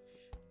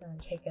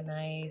 And take a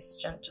nice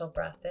gentle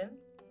breath in.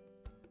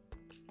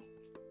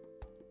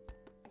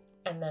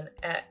 And then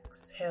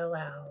exhale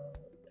out.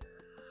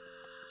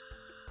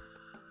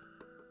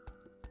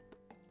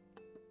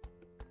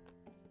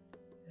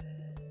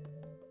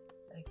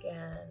 Good.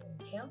 Again,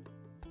 inhale.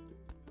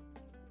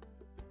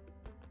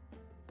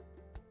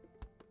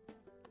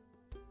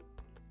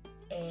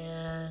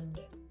 And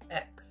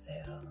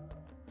exhale.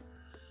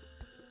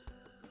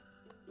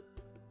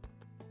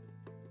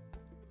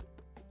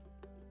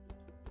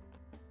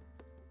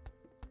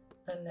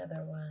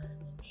 Another one,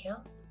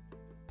 inhale.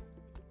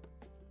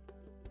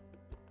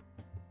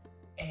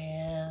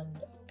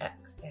 And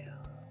exhale.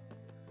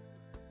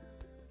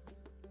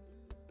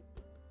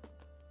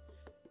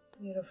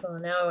 Beautiful.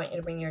 Now I want you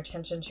to bring your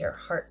attention to your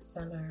heart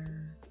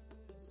center.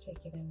 Just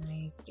taking a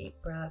nice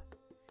deep breath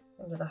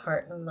into the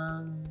heart and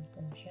lungs.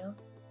 Inhale.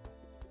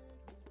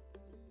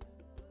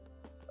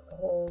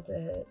 Hold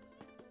it.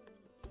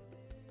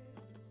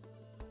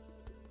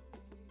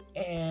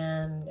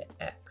 And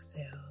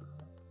exhale.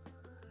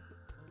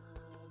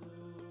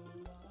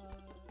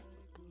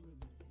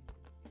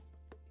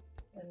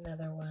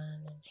 Another one,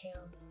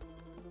 inhale.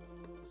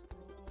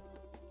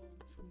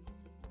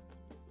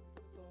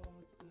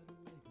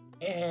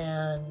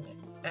 And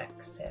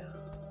exhale.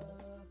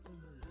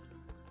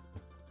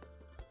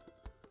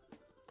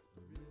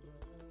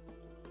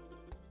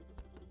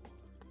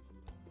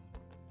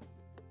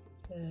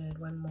 Good,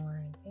 one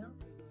more, inhale.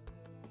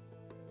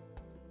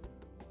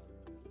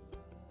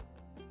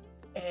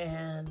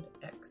 And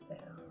exhale.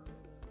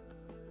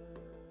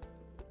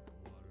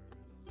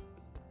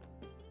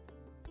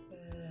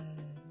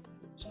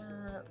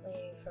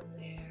 Gently from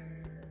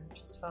there,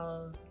 just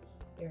follow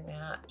your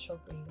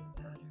natural breathing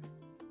pattern.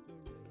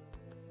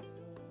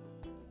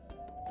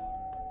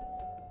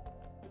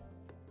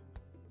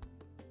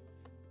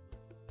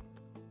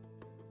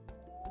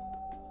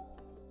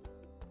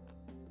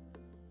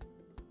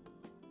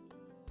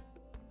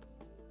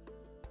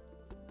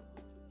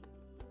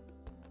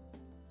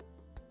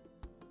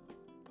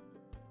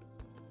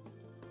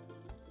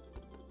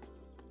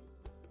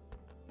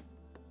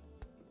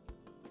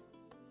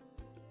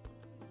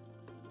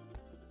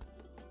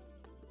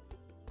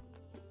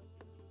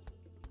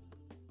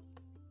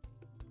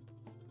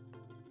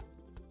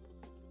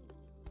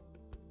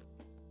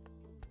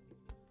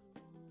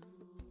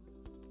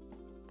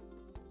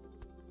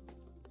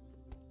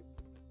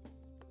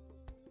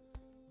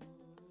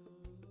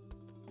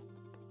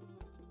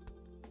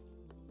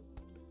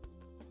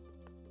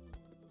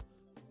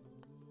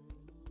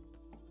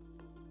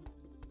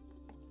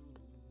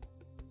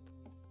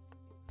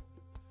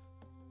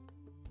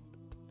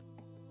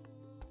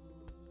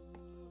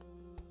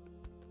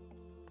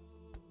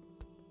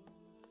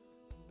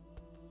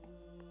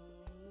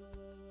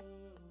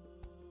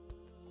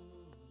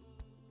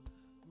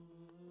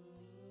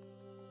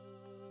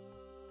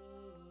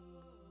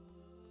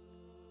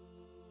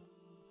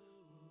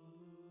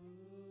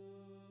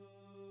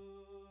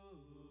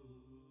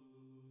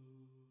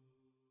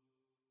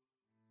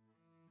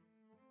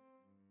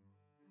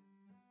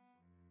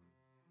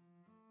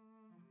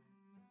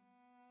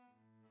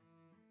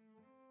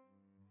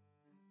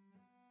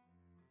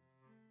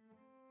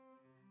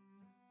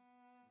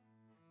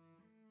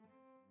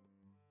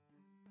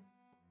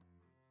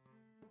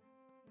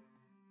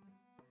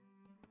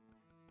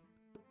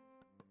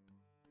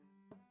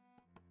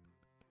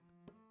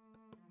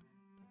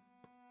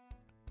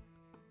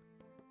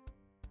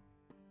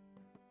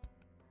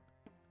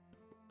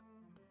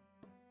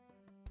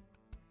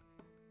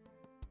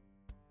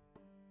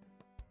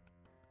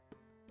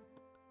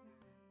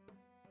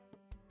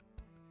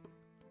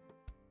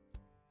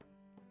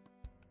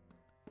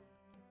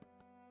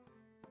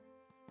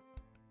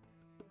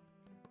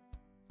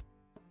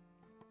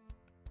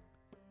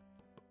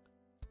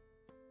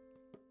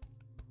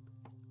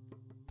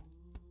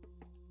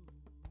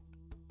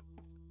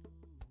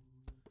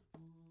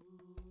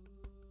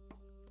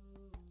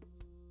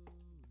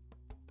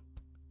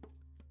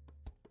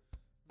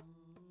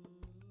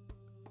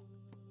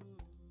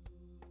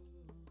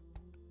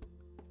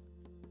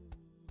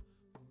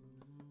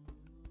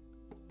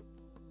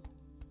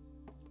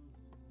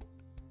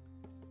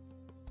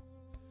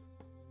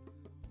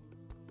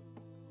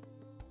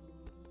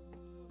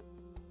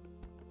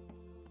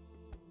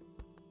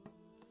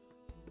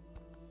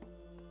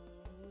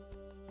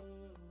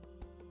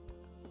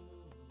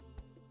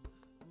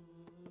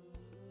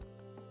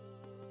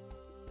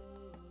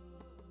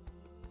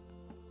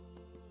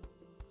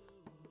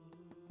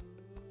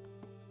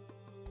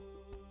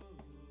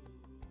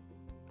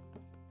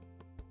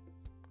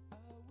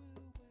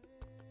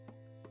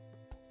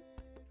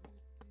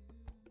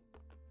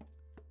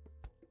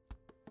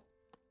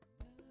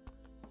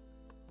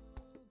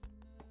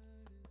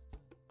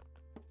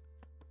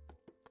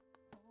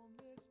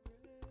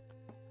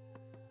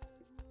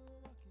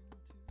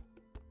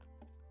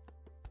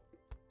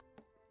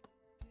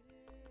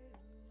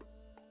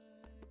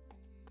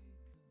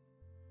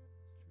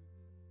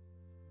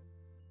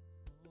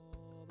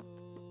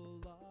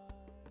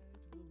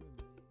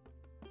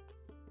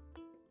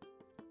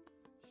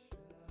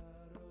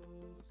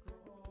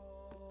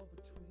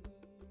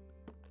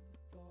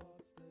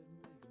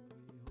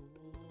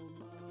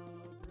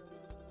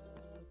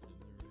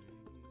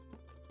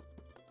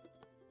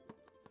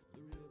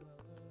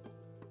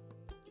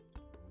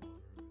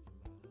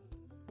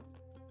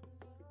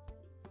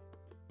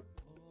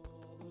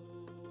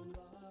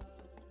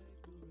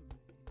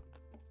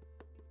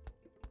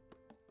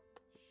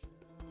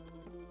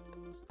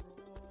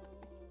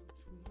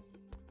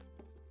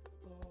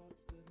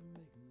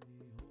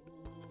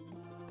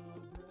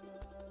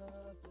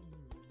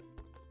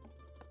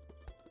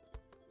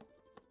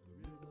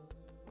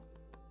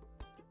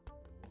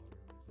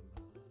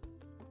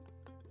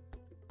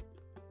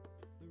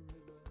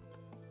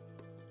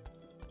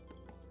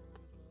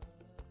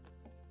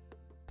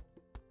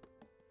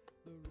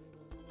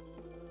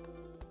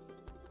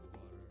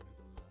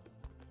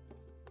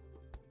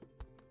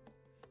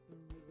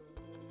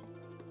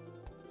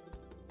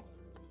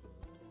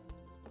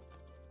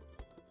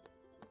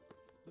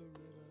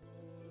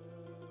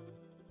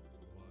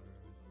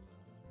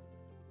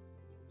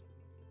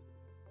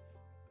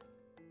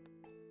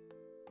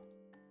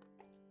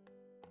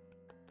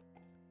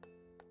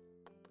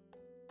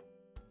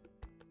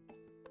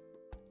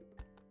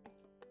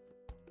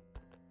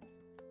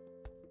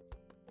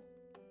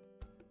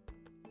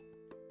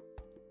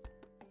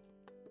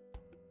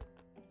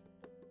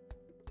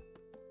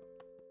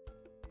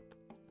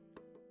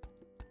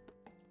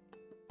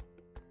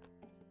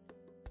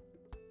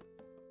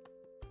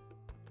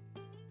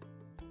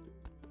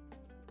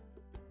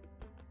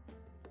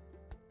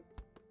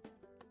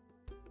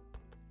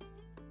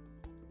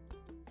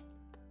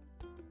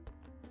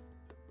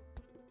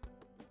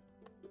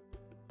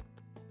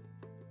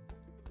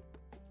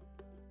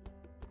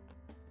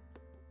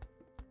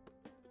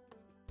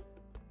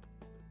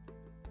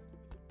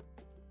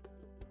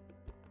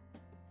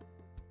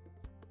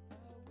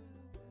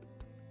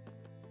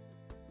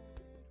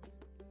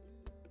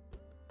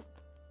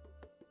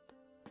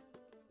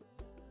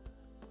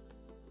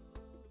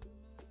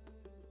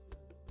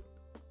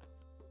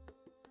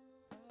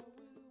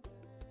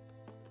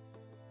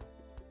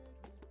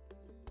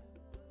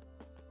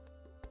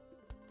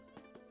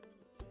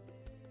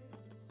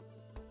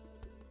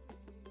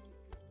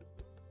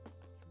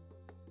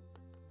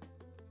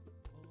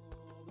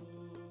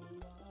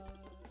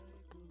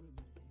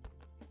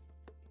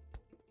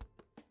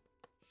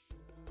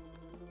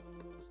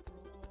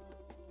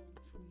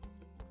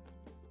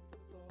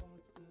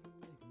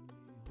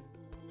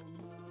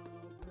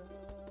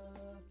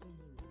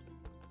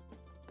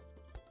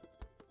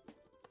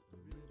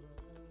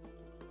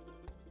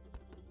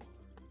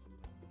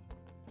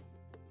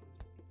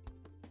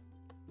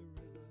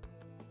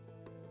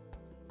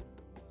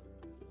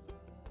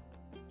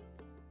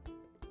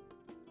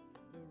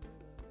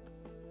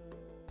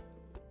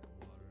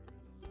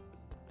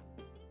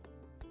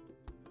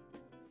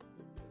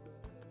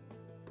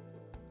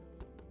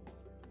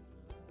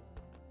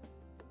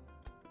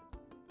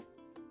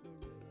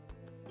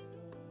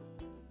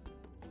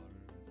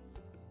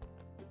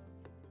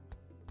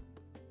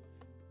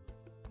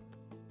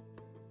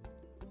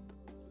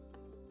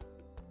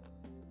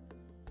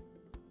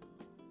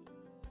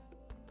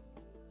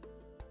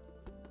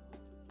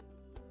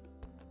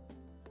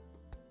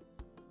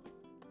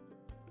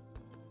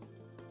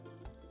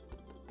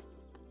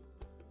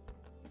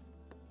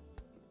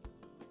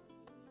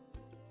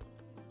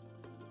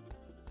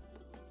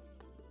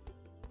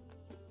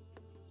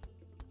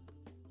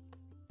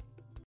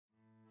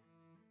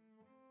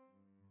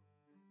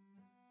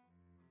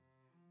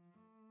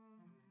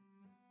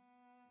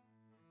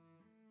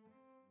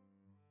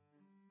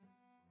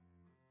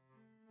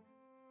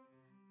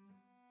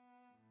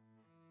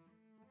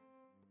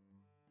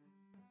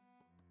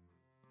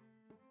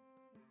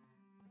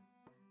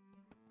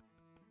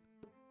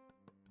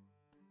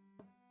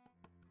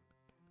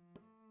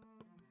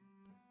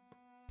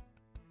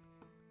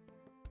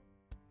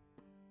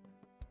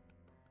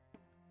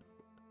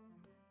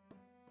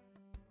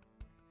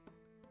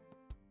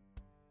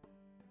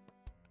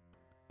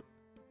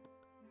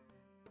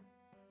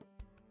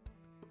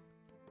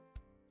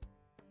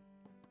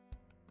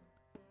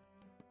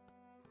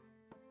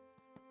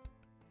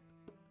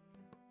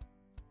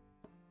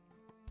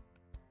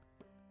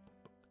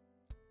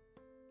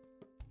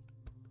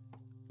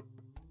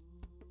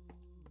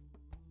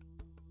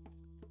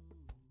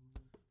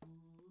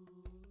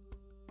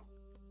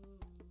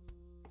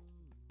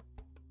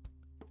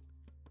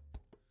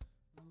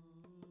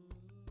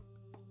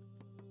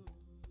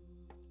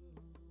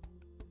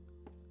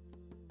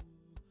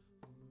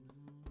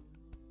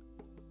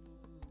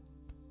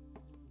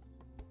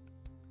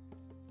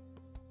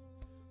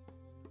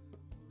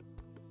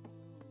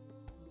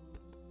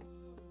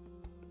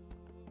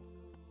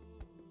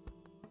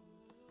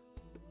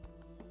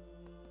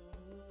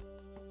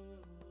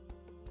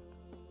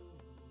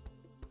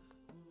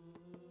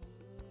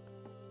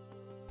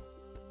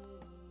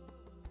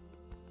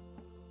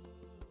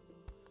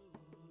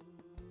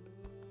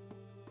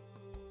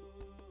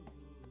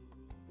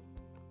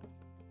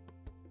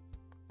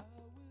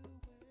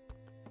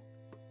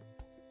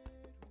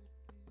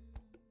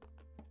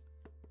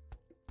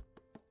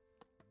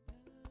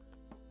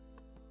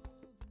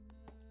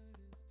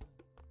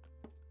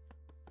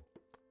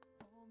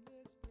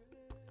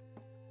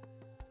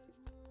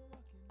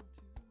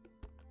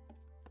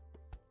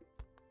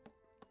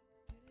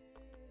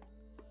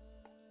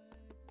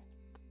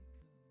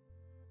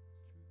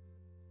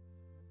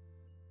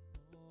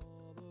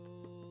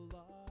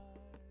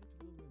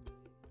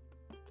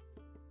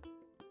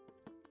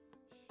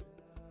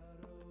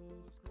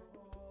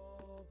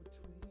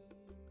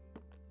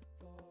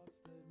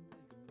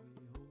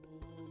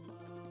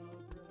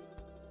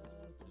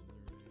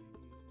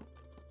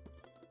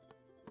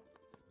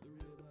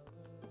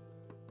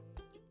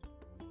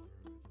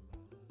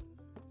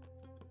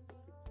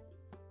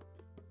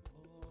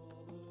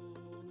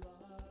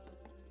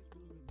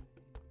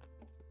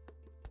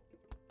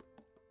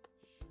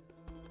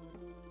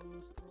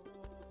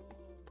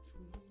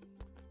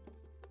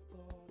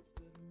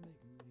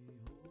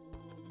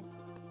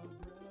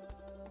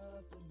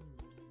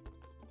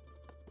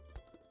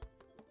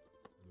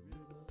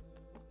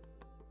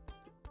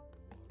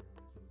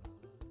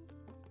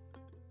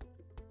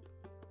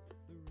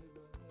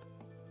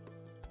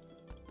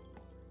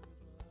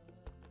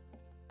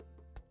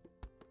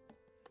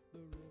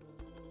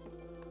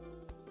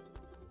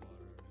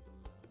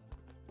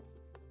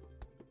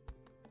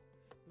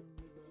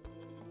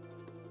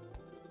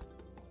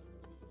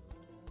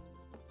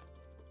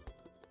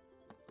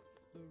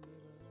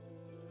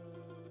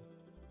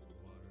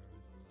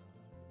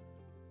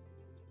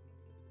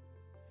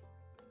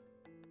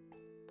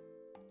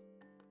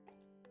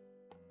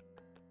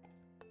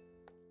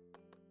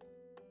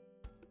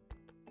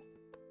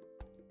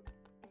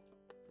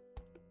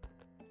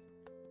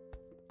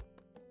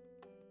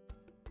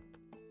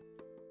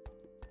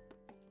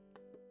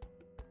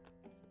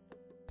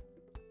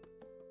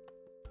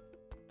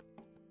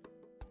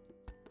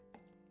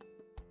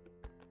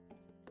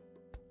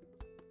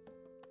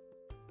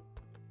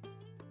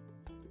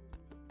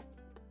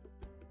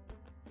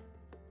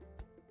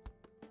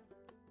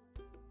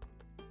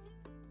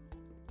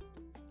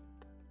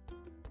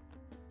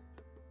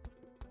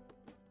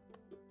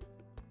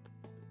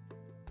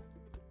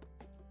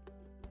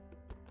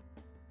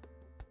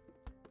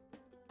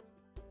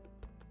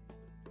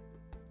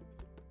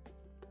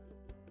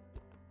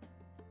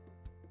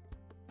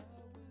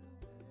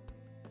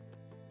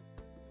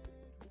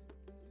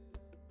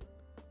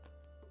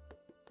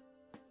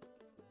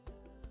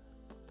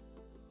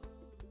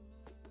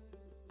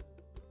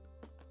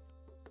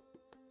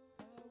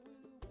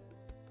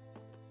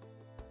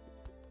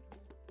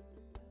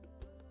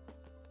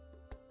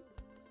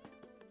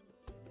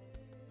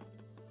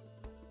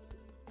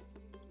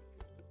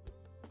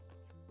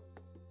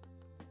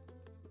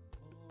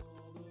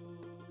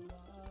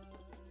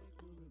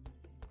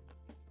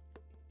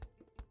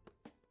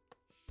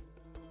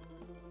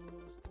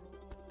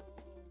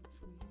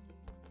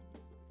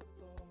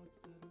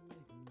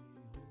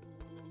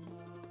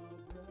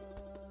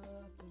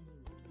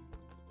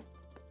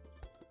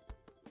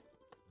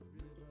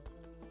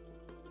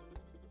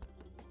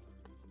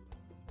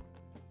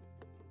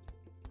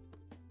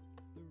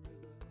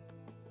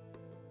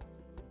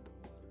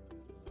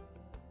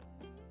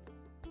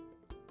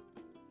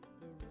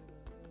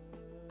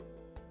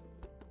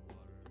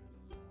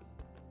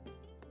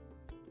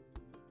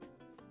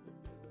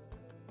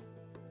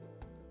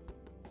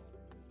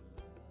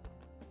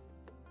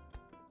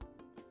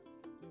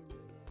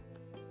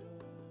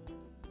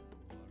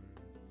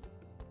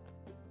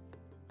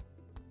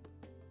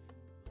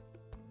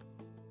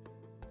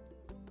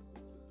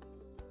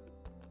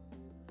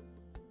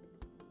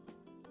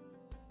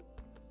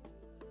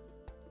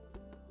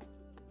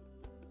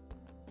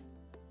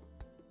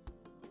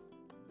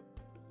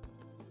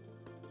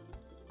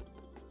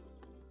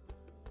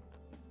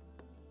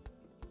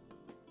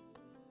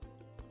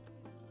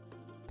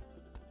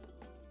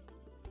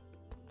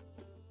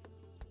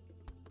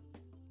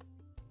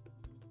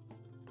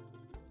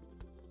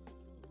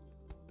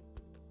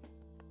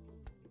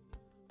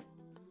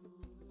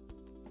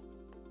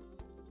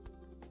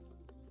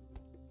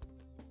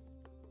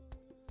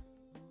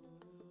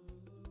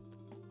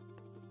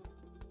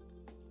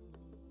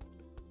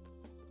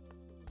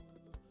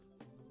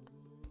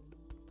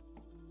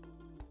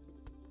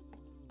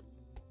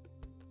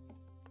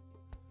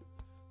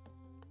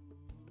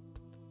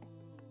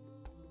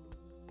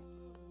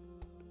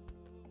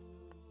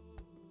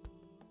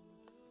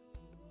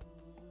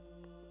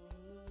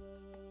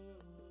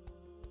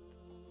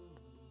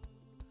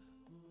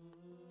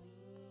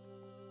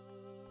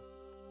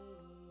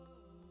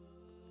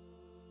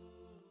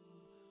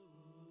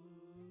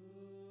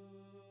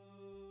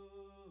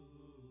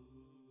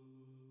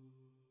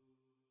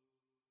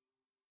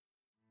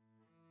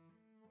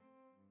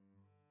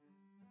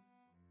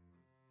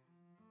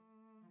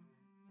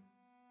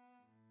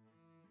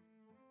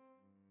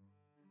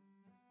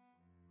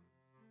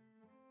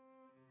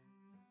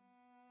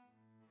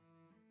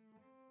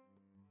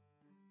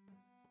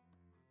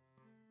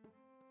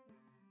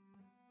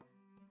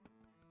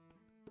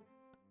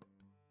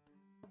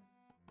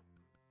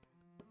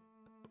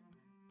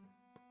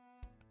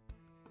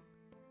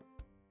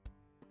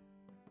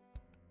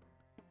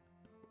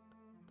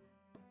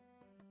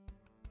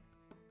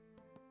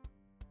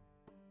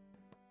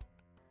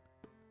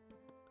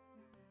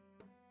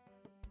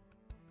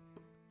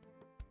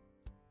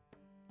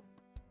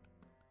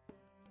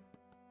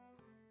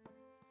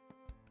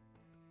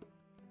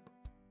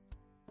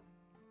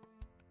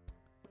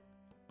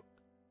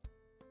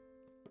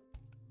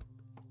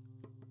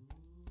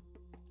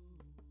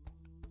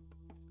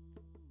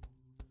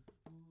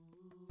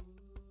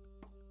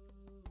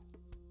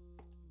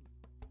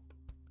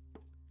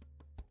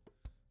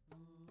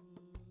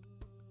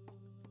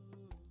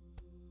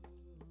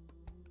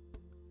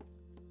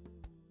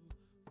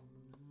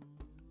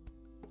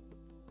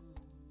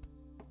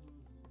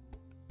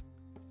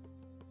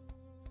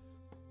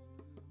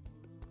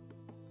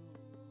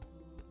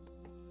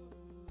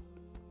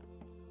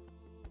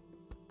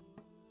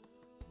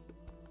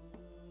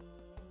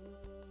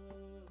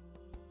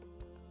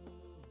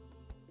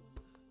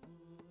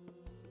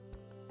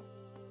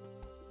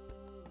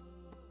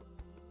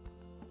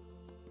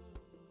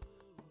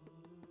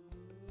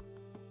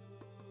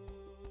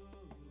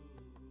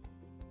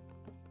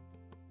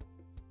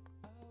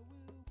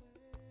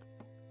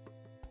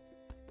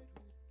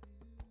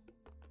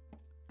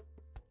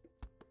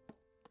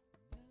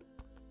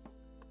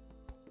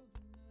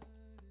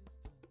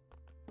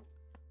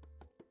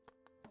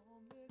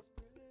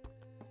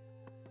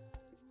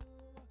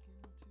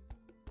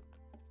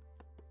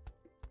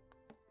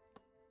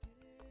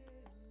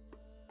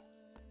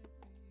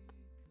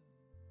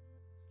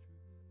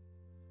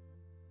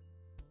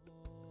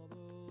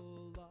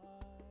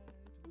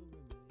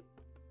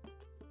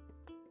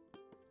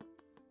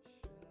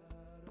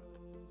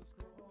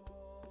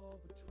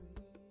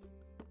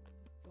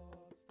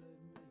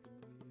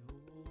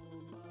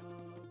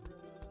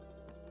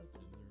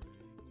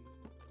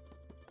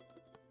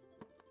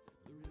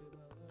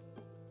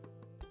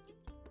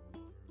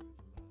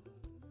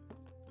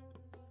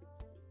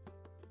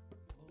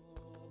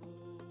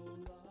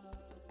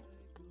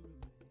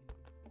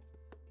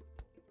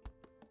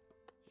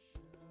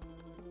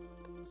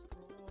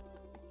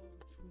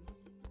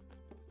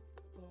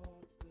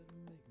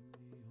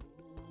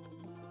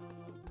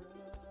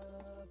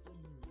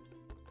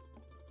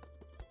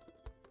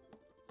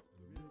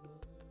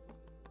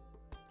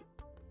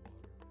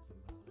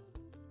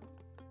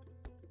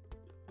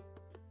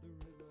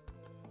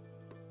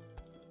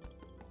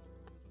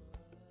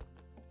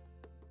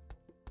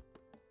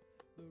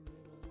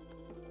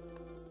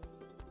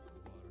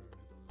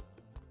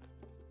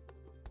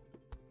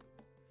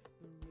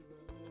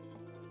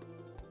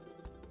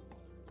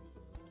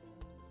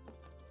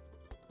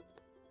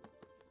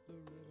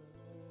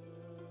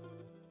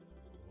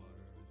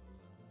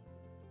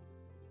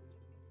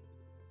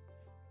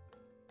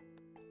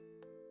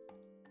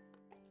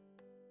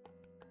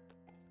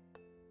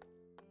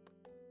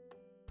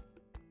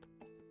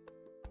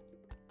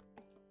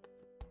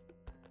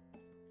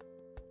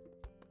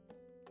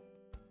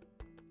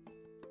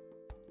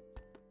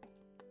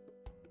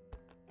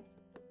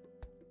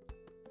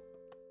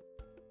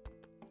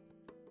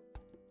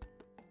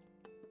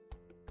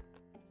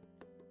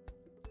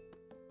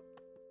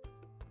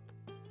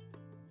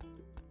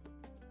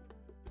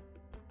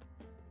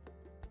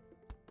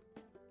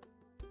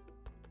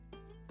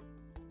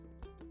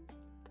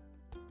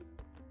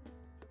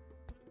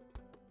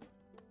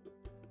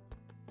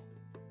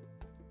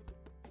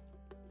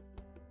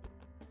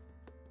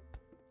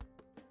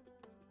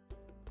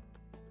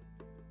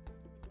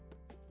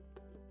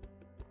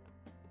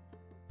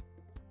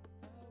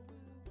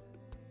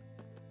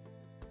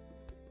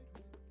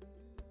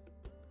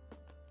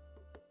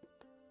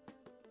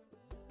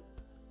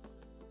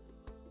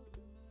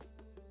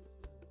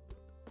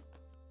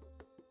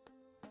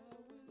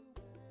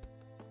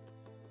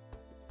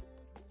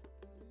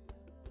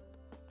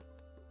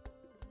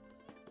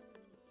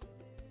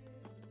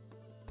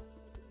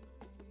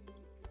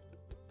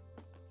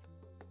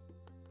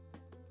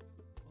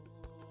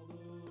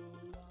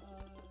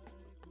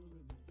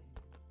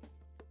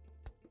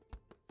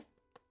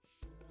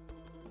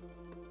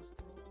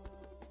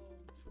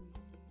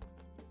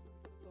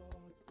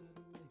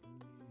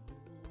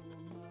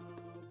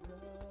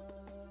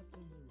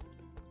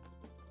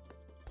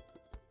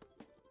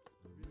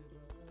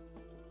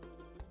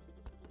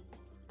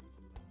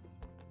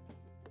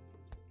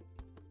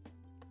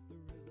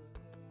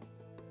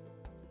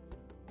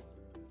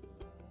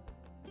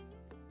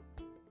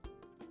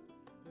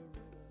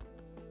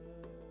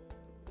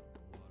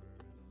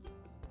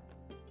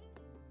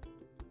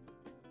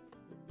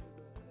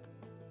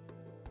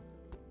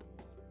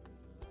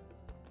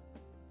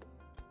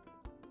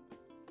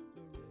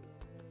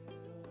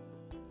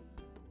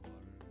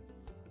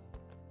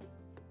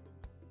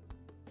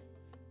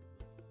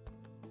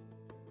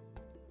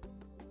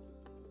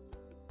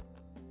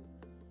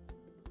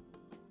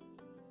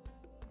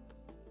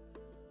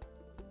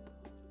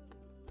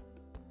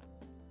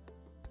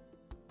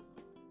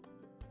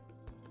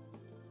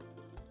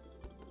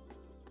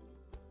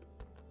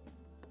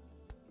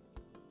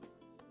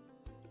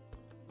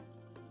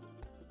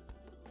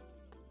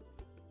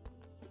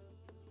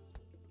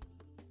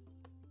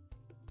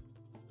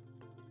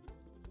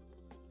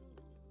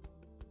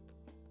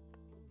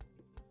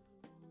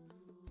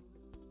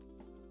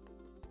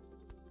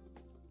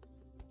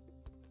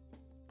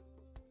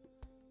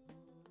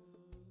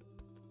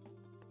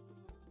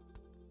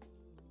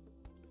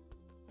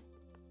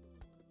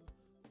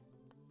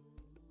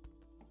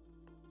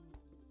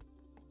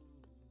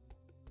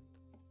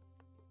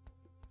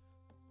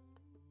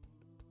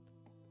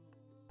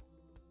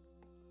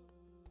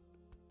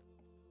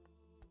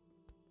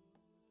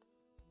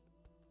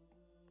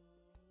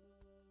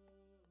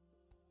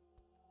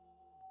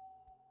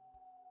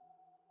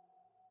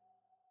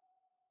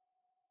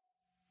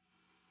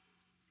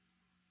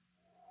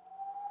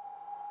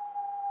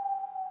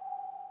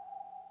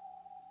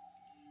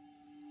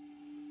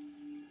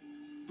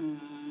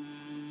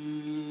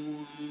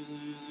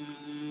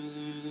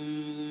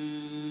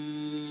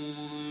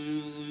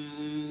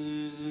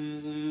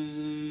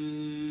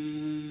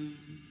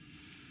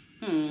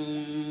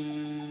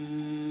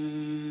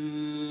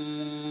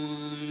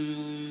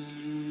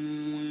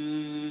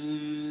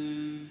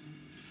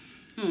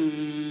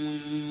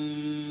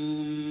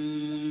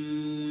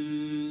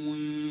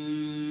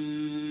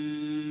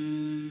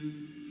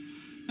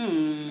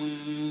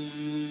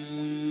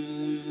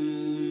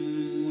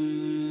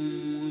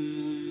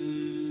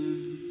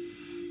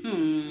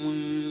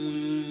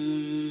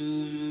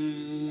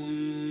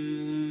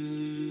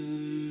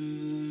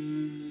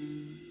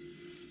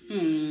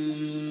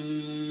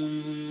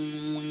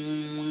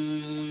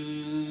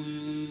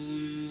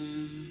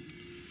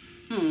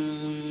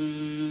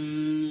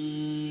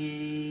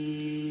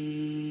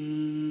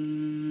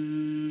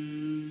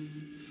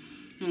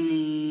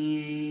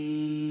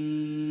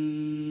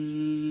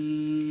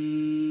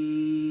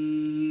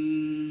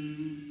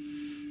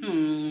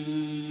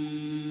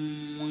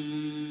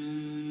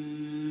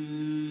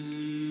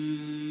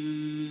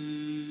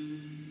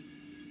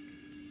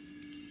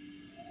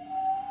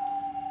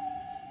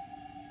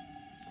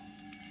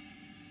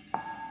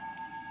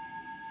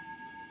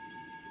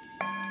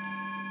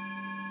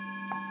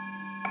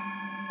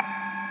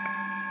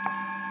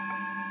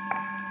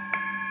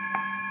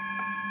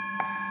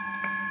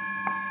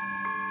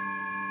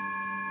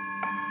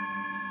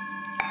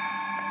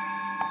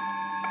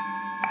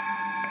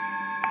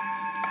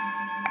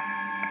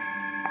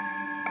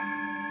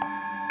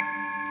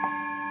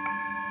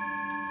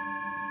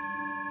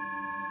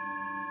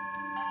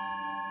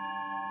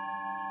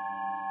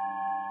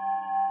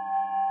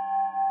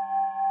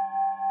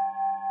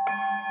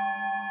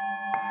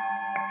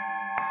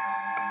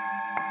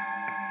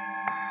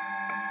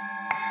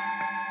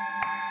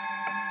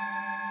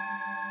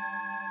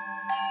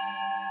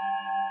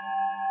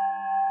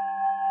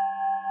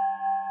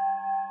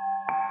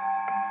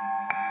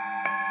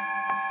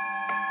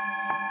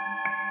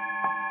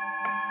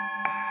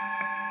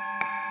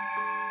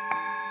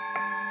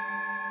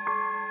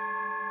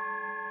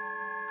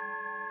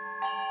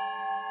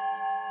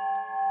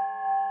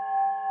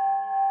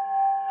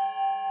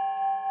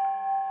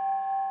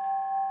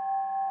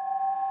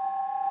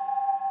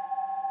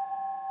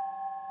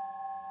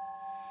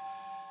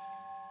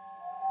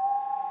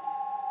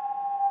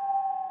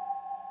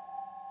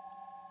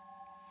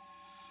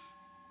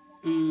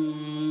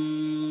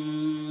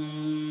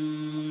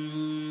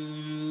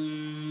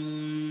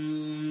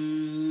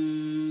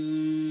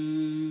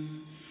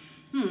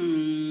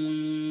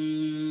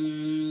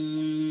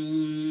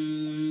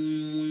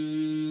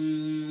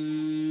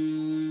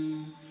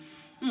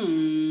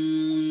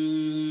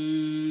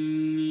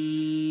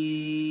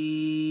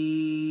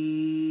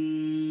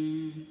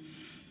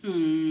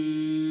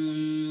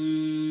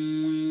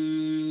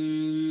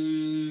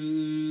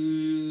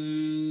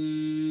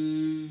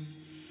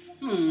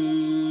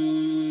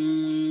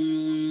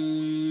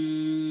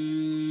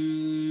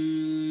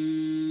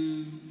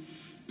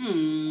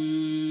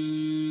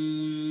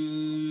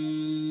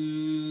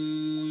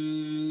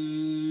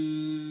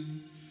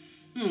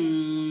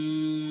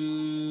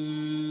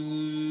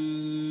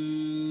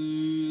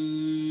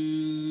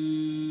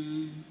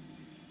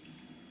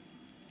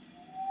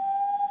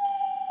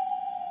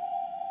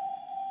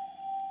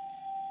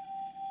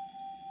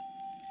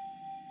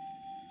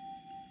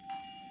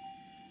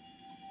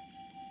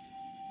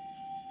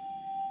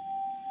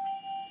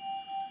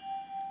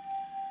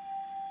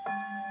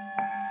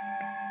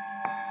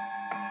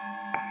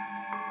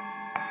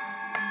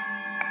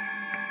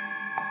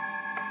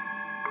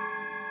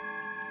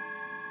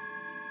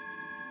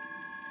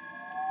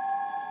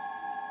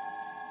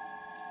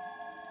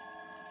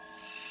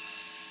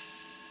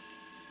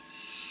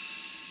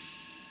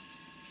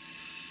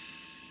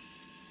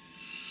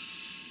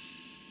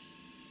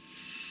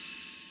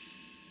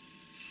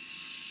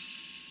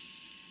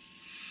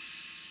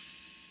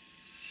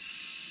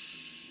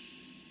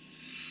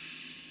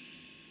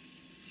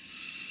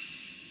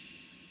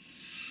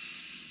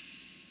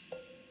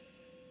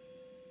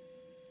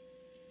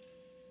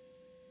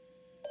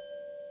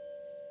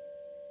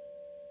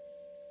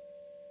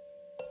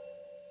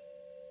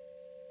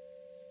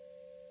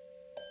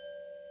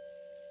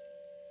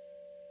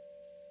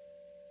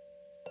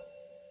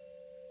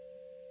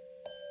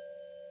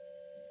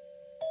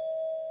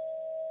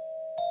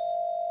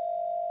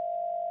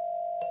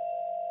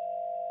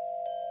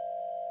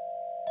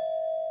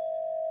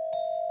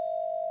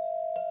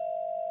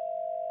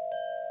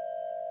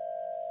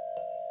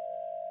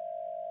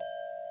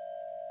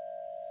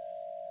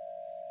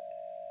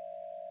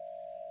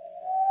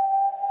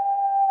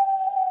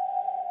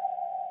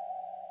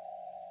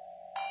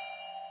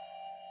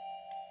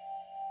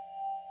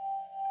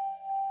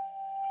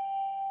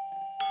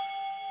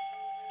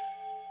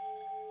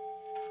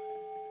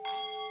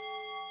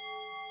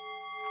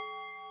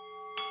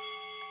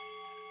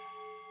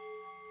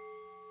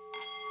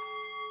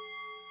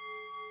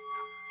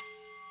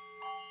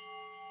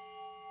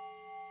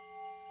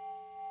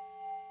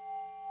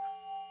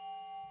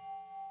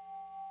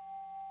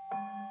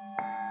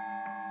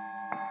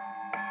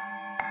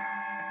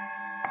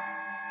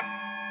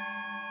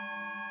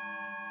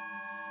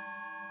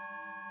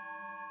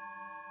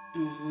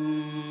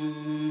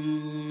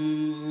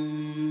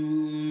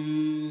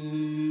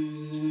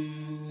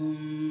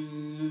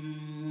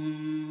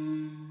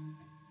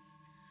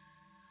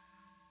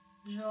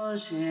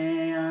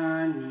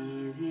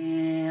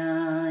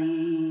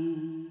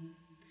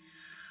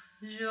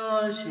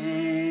 Joshea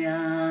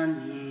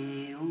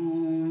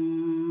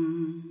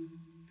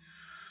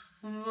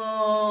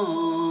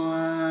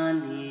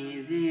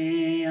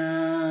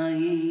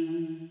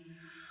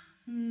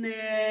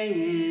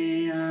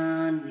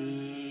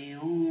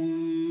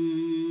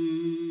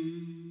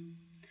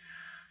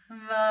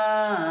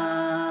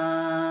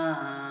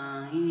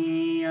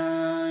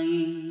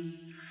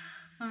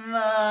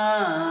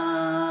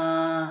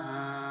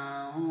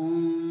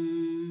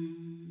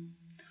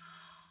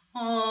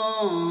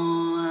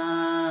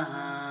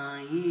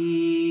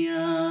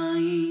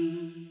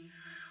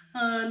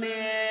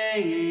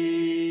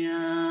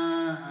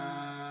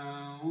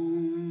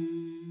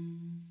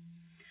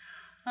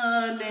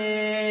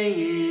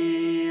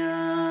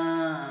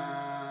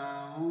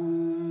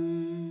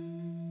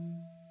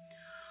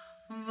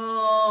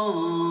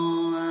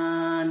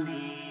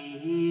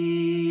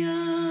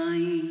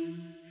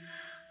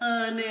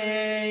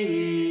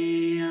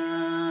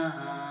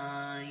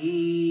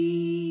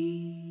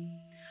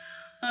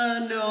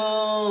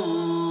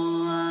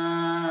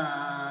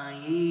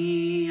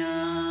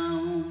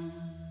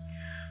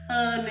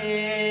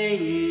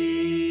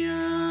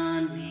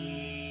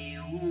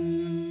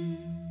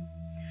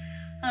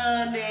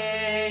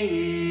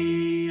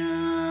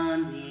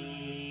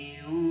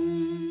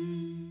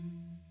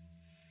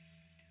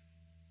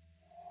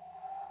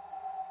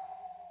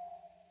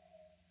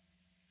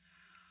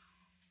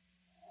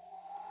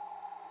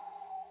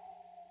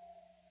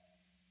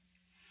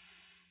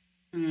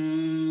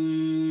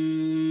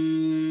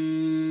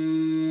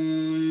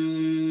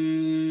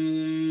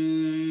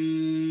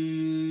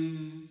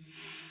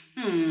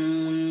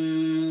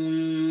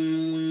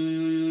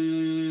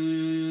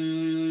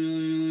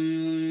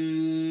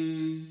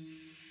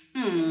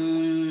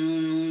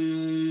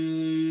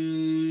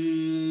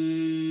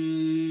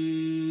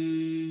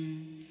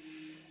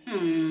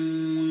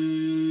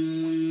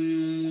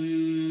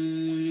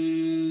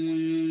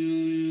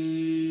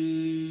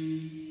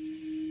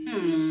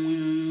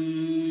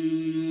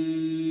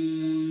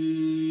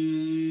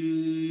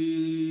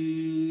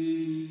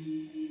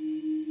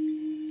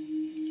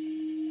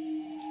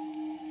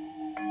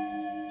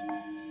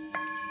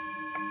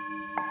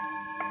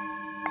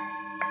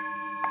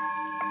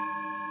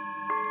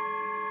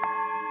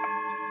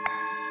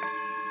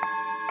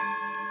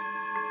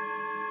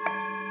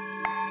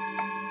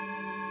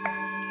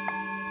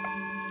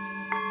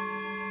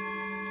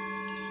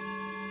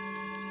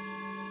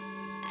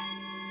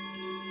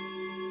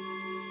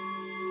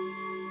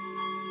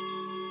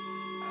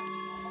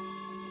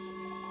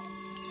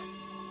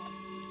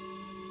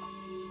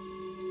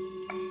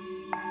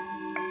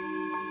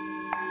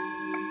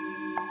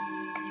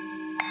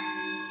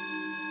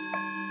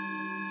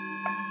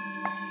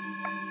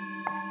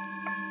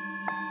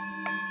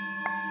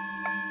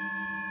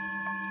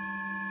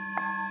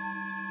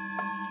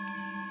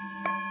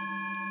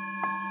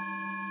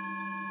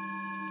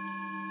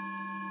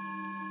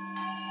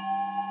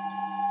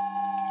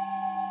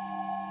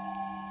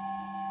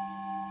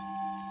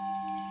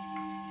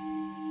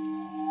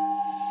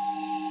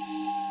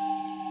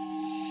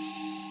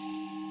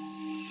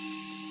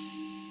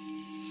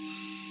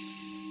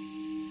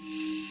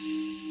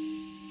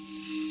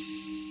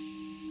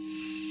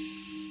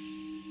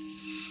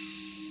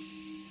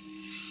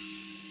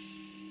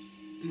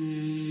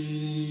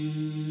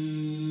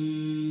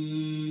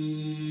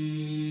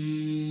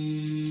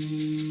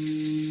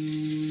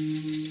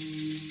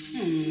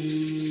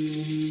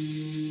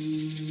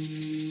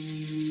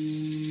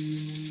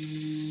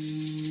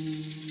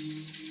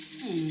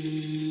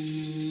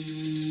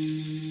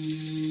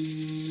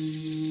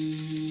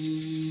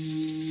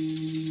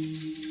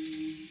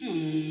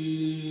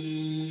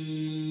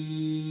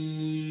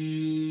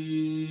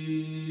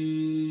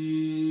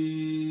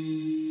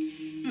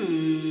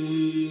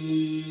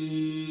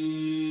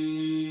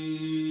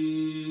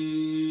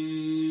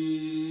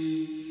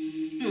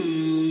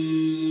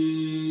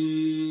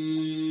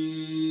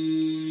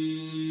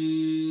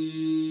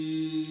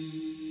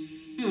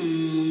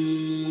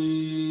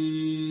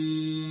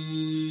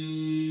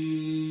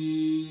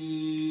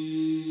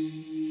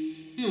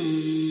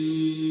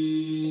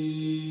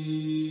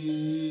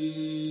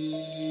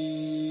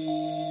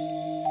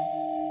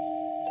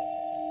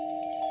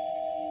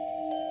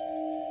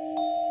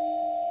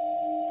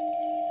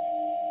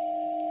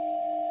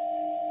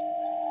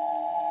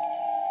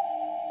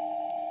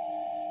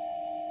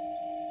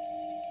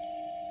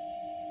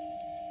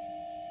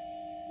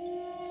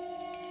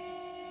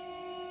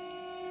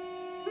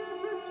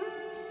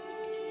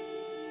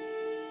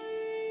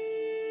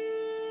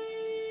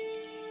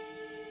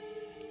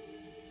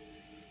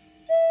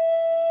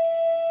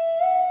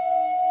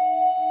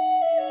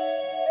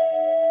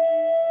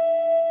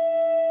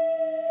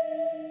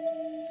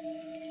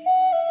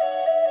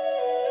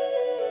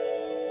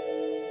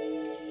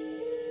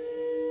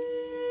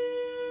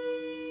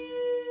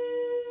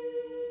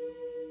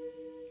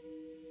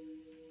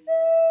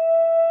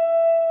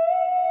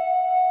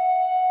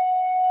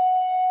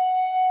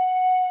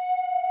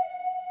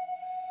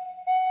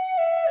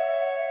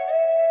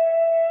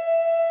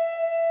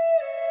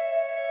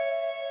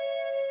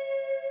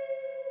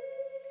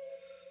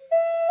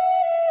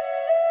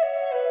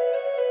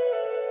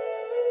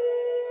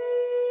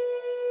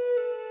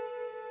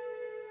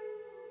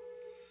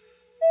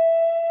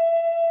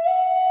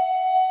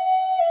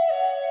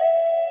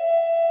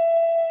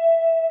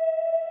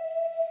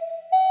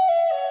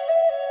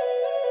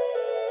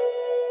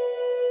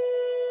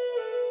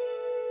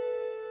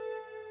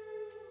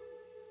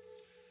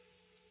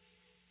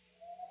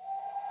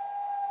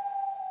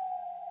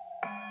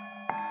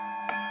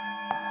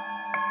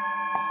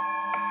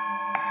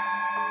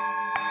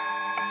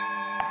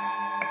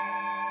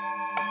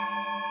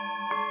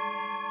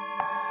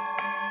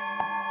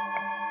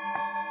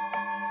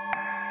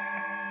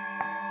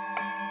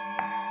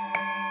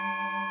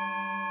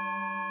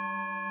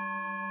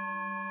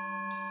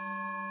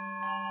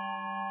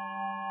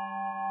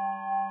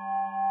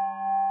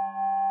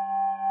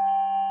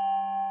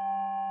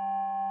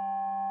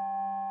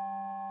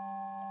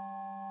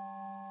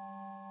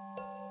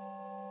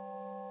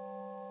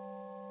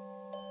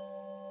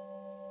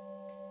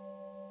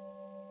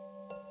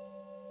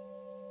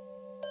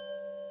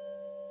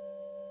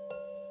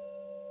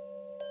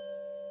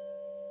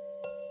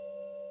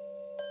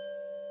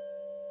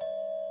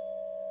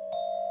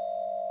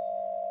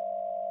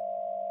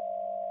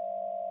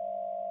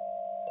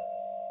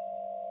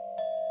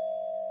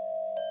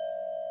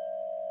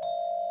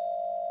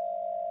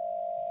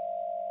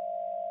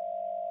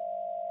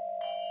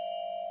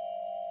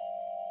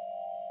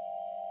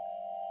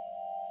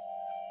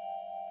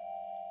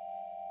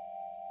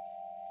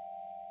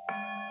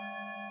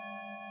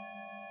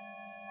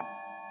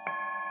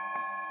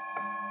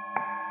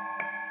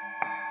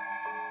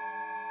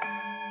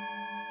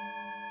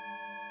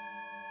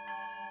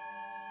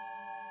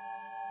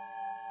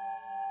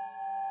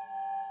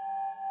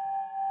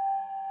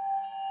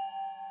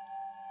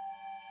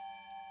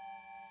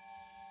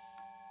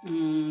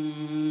Hmm.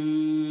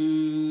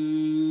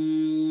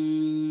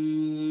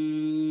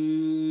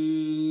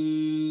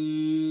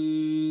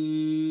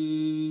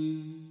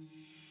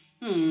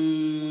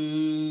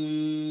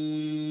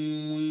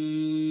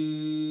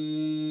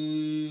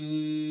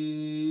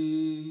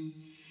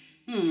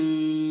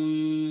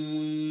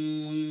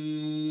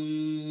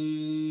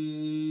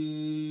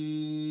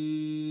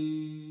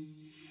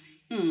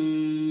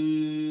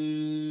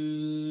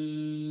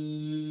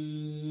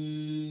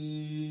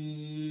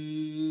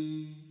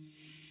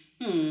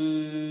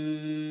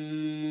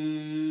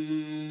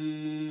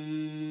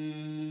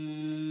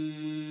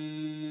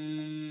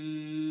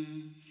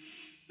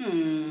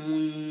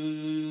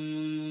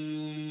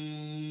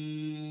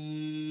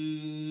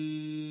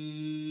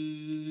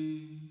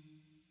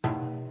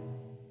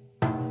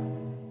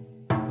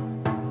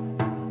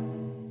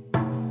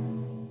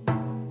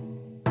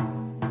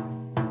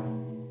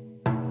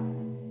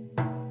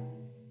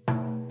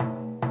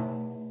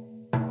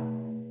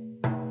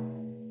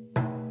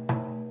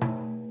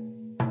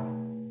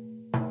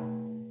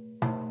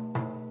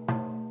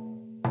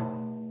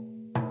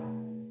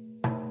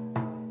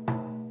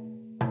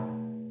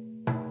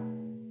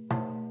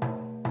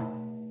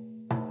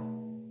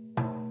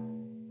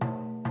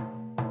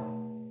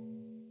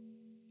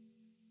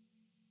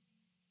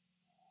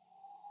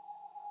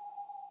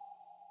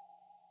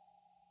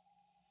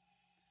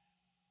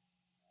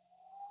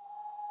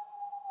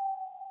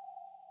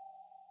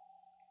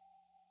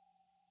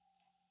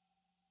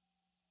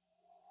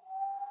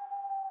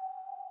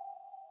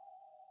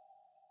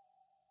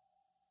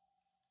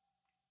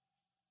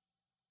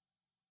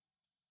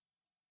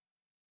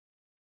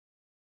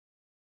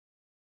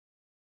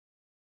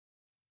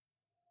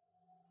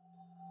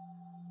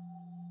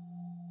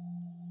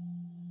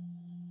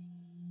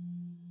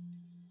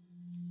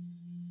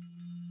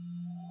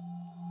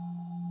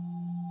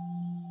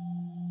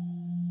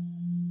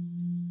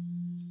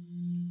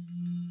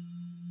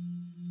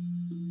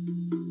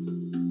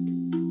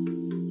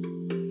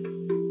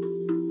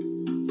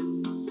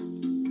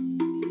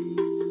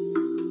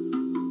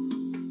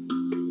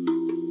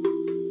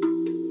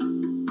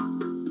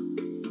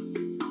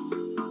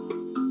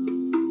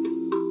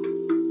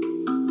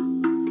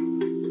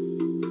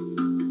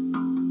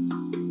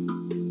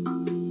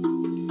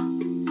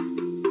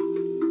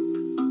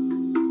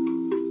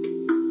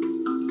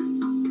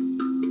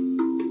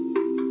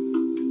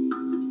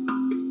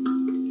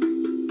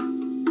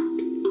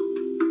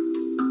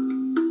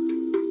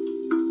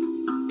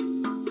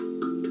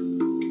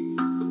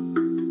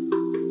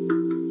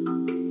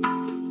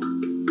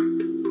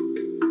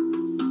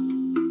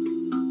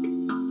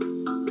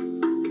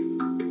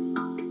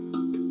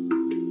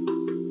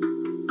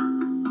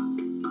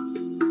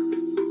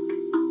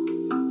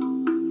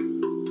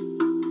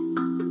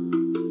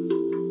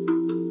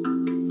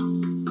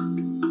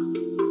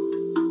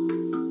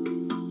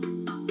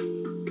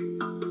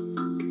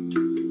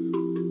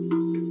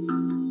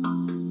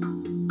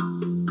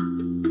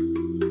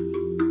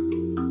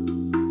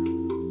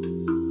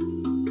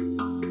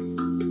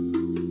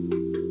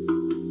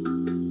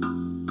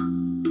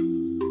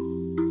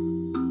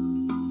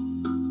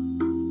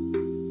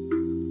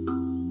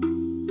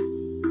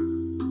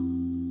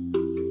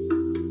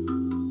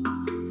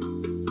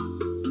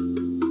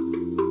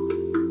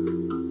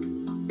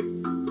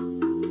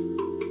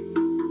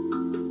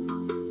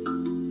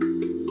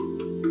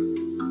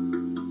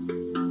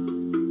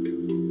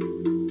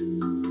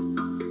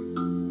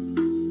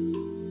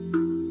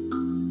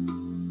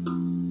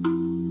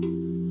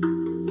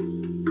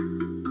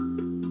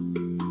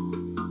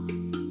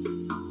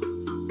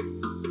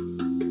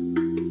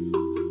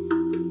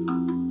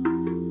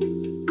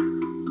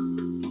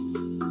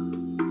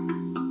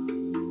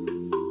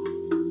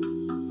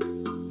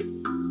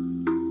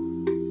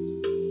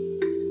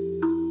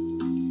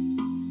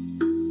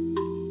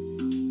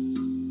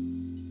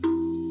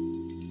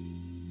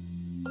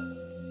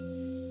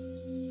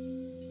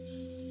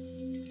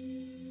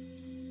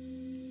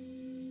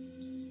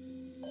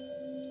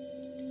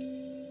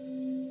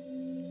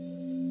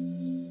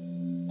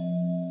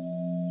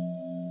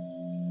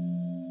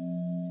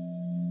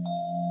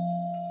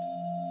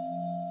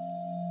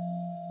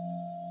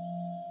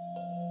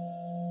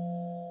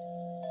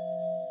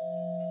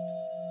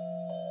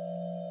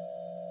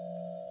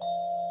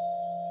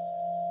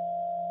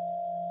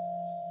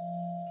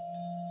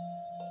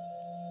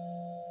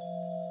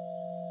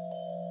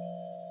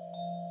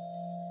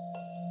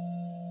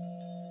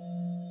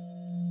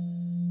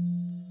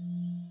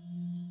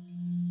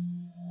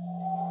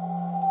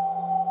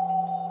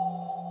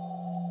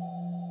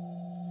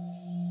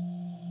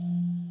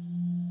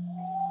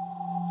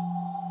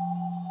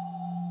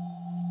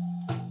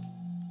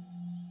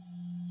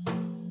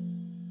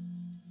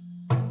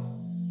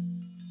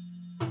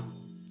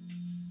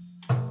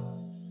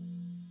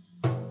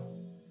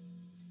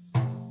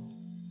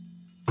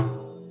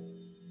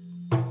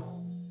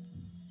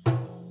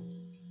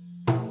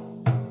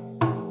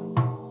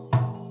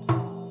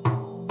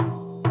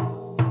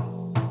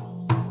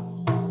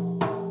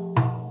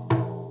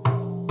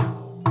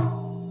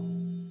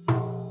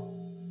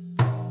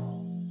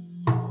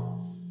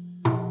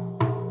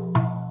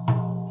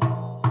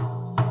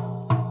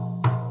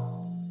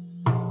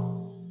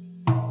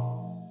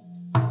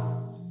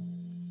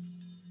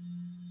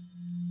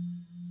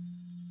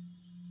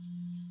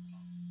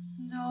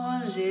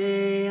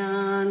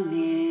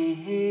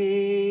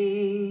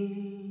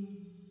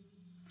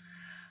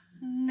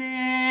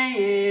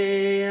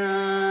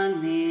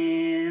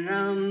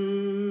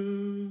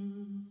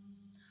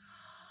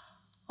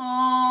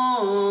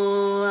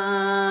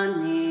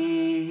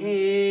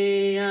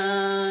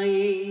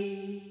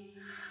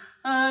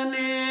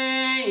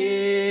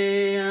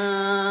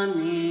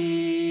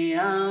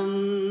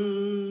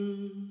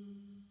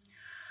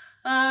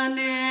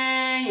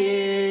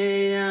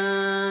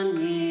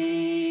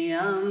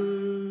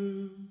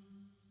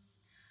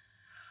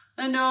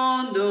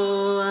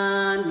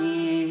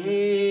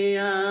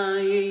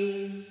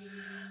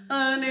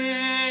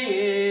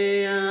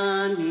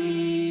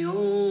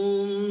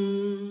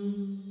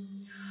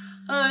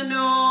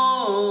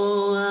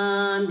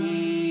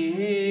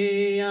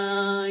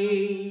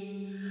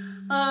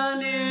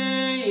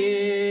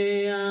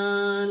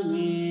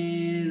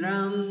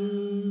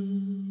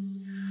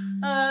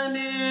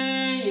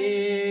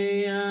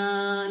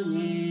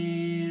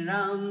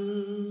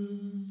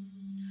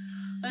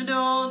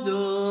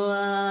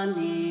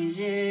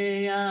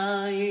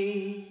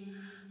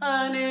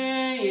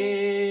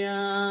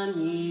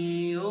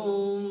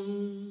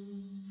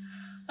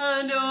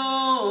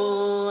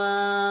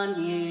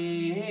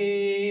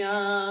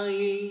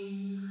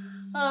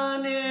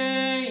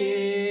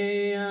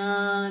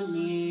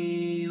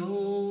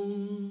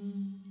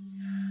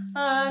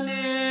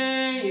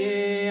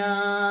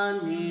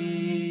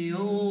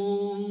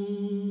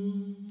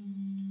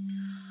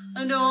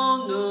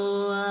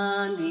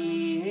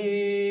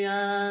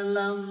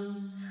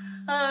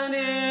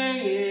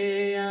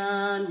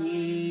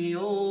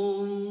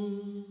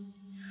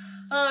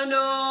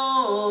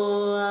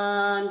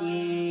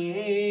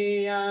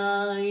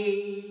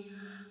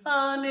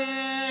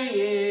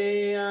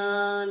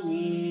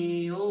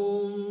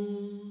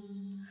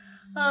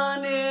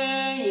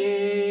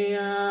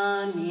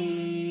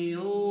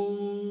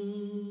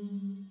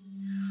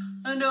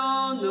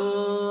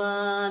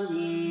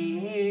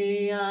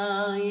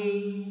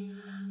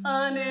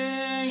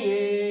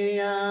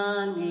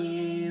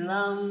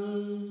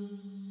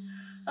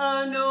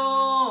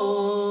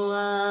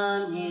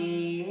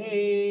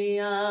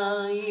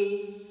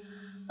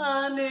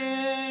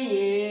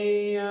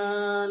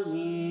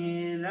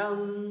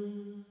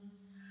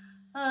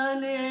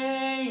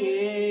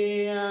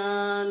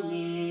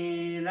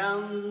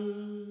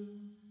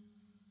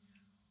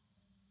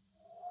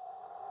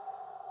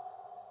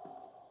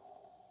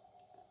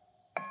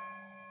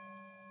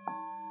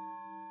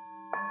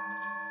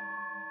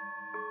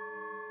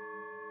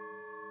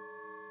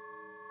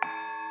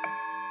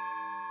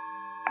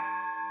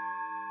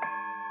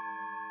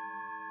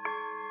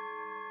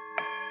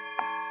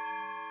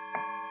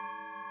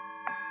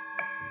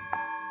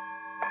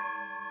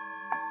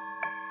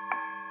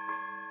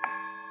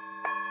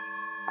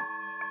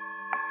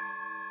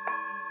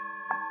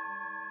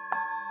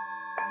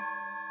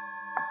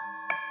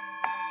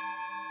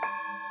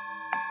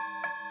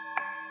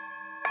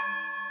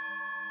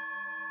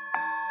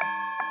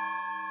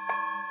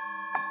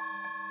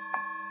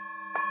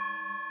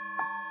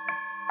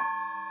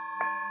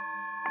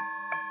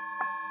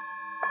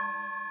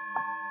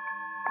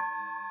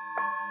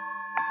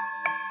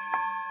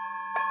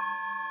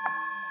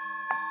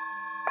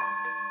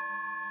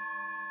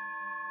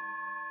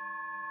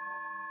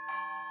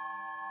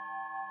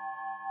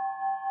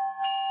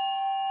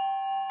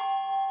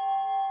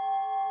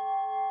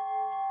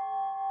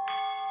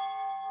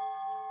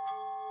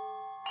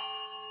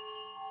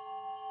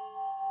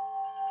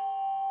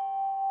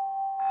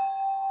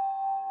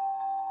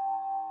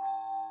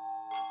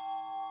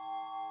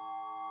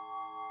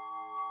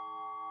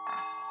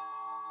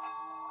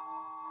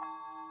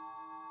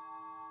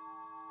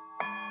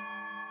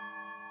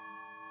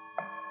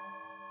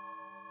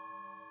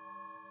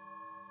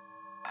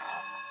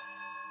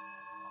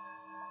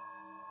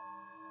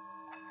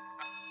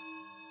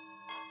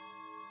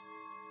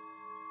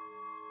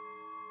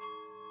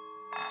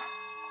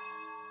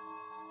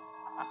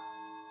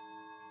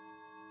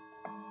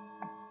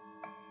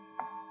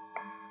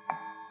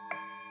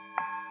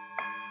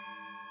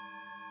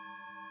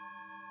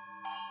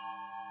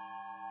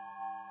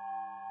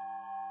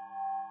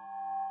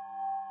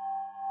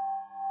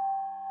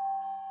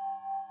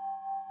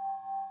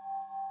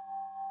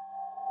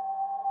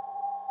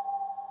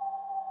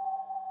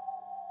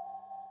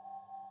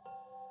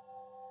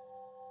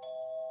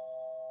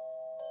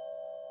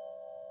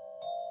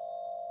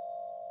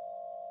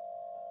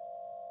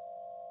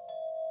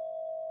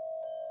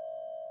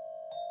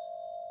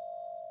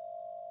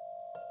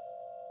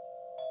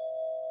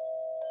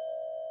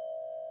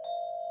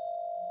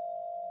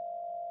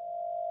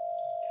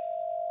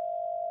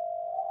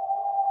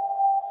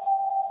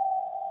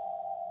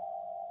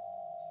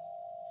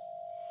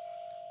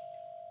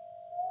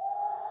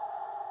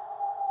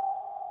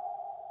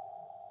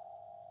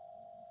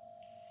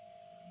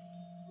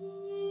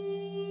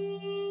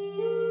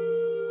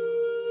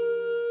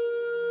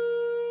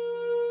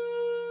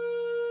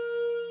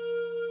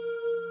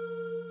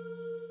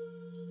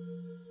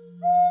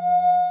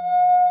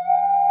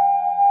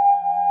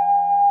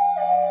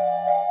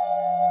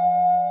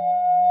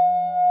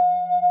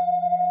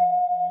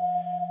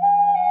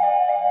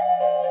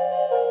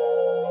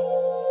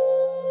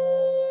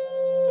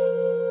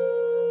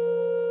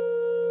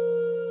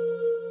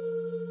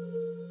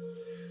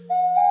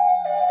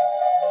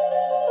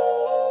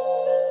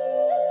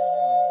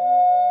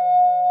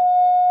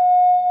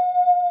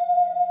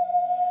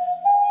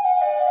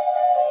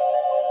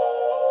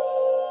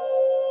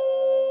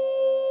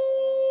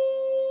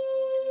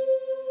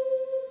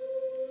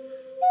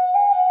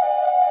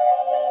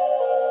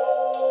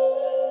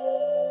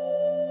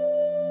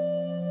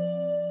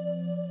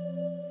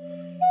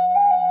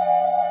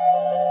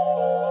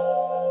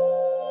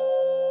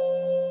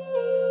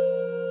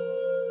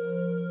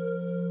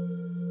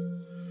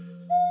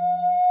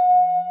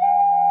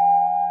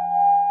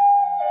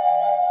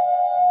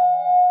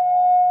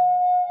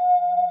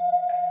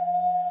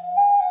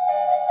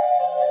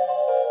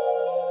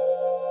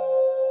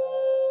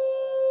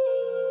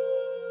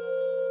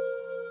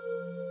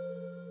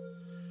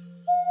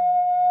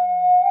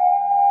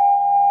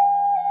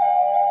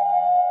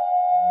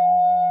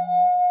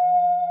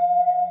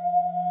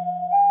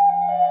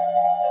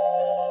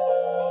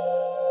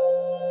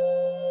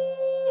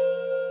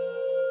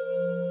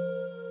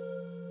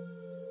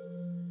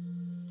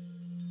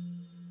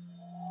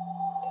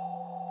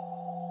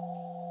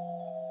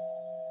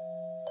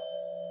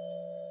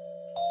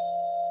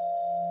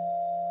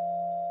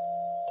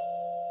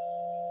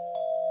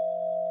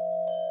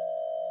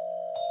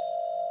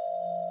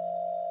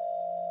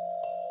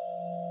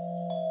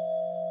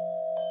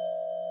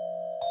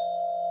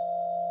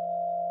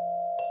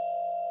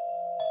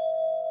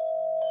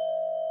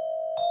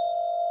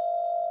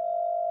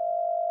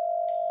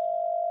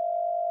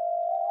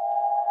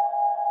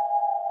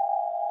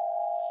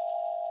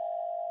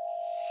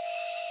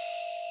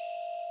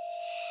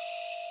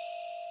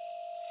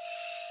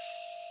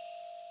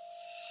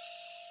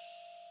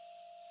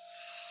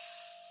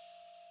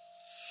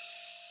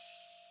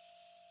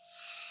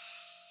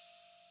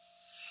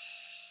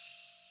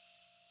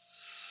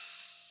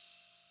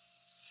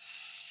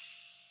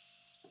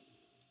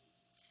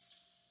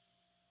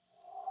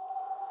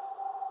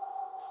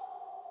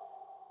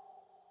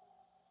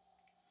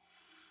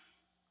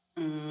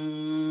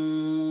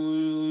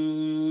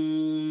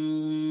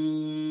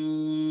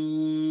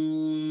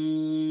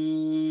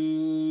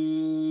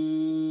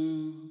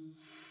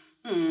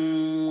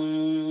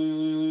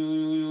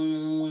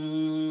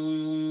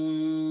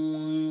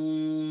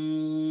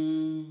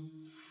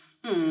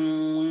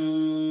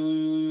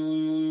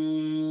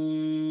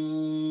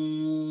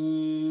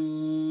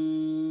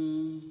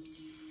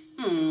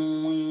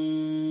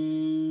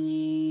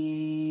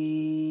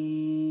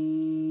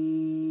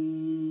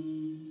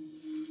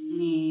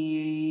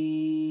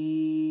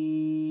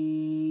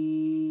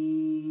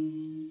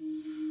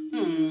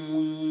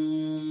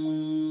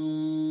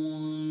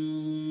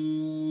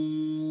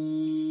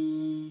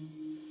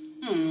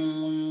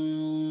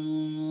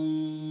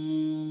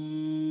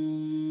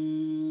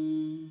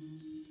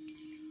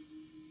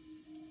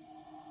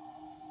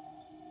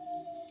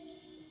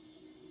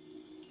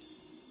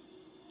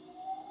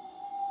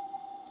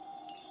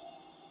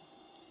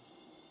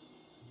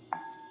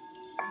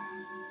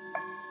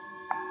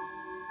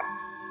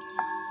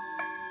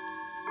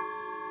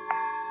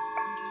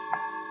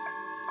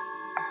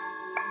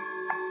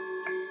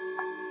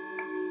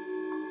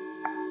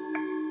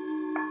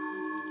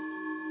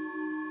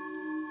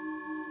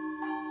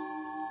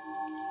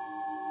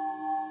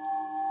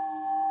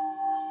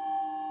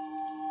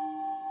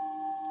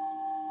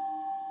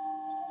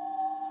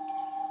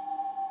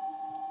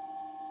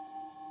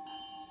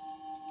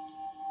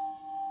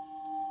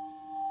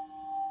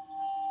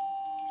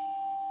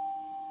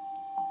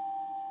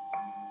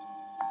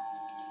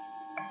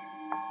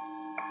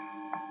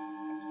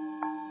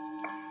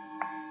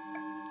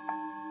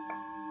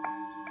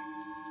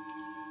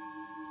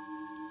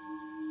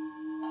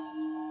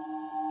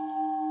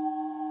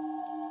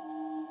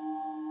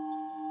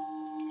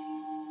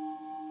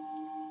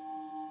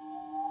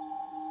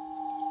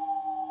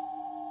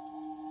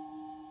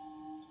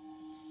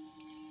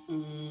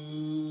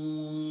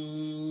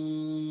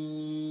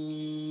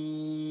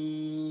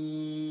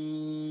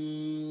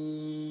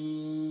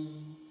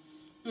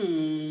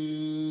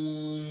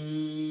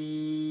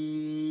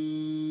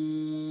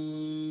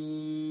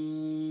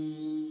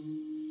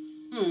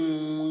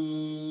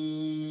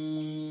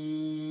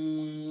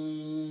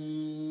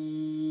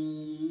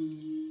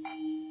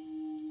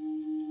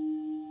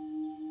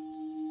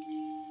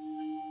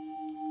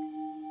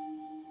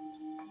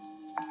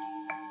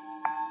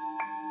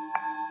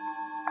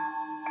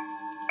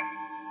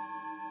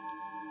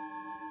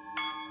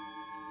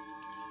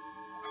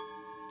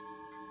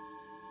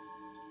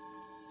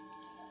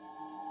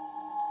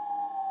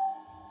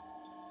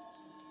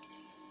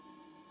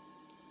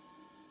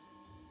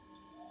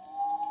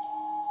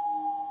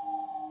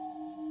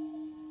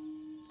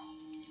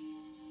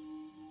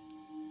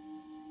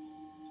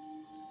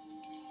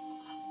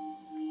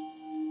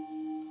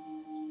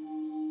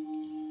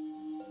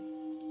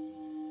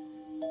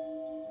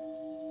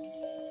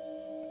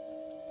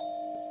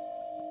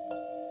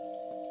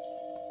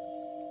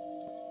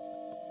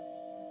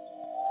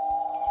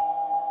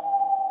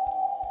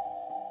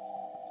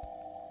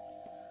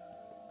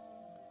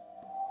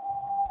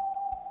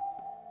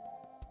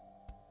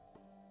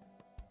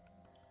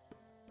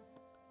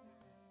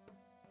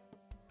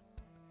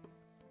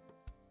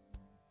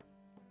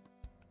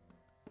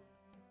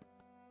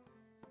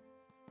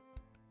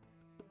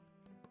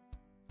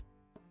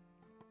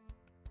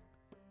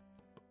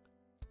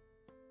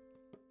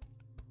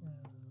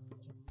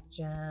 Just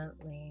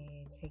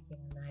gently taking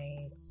a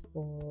nice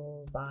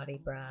full body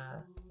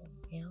breath.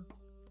 Inhale.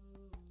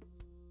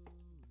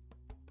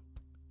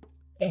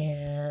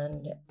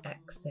 And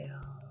exhale.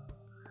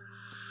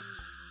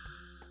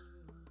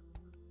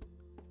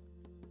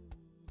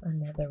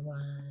 Another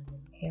one.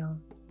 Inhale.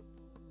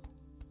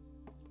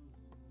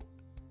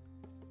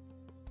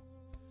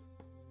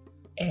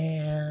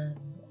 And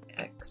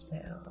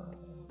exhale.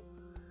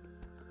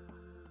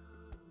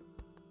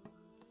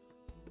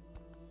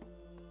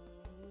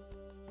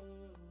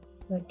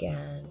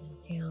 Again,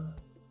 inhale.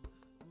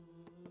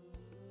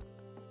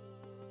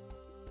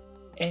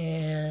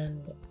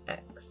 And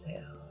exhale.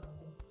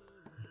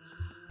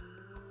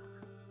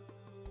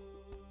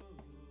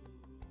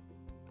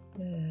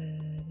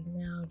 Good.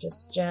 Now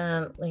just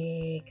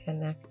gently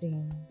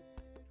connecting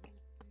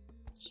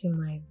to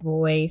my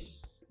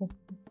voice.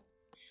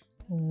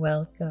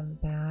 Welcome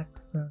back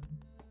from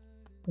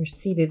your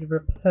seated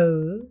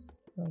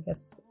repose. I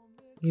guess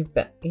you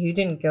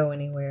didn't go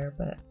anywhere,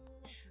 but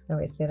I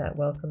always say that,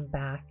 welcome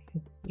back,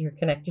 because you're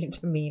connecting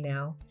to me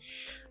now,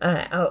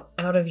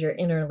 out of your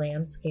inner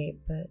landscape,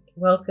 but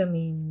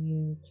welcoming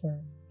you to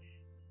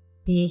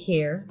be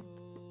here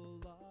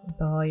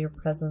with all your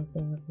presence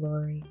and your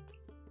glory.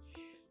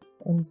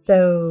 And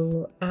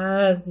so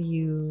as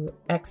you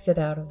exit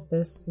out of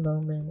this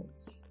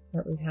moment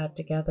that we've had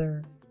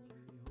together,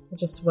 I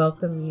just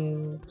welcome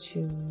you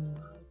to,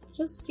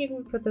 just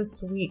even for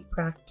this week,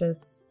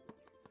 practice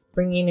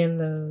bringing in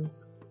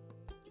those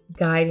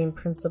guiding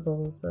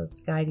principles, those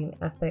guiding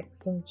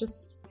ethics, and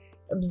just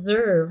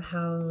observe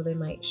how they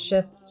might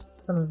shift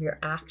some of your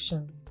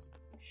actions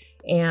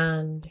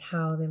and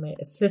how they might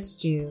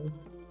assist you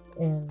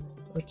in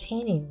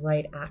retaining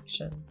right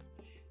action.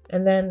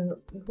 And then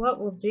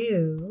what we'll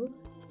do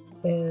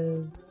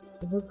is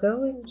we'll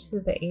go into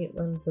the 8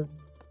 limbs of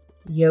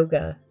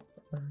yoga,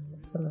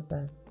 some of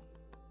the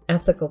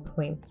ethical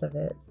points of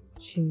it,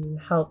 to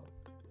help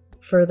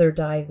further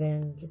dive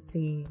in to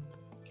see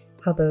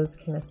how those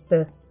can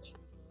assist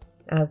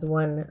as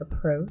one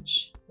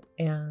approach,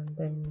 and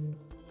then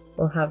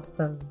we'll have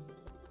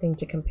something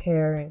to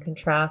compare and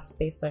contrast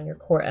based on your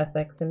core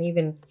ethics. And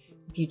even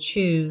if you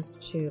choose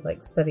to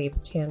study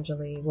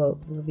Patanjali, we'll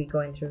be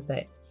going through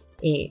the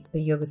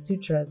Yoga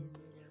Sutras,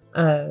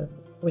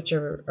 which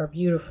are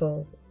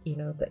beautiful.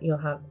 That you'll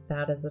have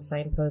that as a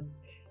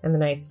signpost, and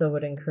then I still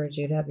would encourage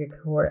you to have your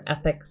core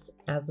ethics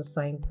as a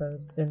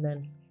signpost, and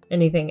then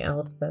anything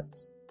else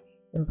that's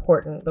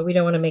important, but we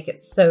don't want to make it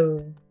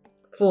so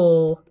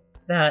full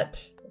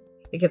that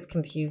it gets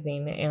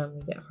confusing and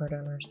we get hard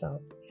on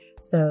ourselves.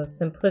 So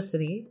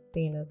simplicity,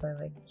 being, as I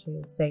like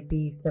to say,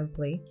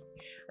 BeSimply,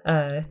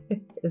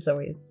 is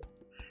always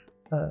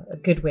a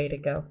good way to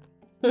go.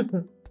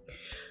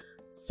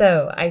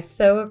 So I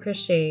so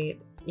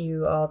appreciate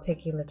you all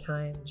taking the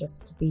time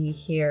just to be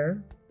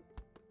here,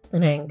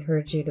 and I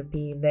encourage you to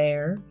be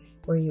there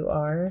where you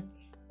are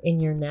in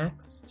your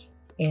next.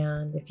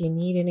 And if you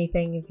need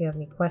anything, if you have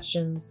any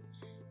questions,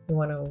 you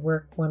want to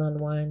work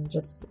one-on-one,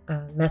 just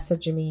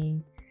message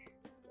me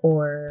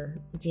or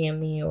DM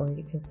me, or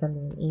you can send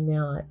me an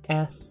email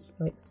at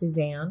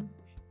Suzanne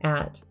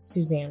at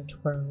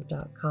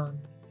suzannetoro.com.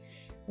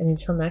 And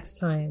until next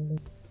time.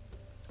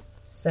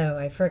 So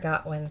I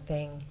forgot one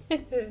thing.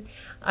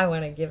 I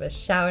want to give a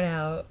shout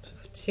out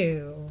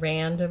to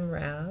Random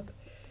Rab,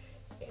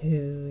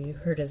 who you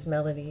heard his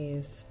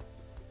melodies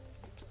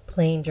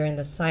playing during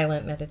the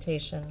silent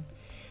meditation.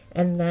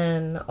 And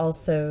then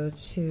also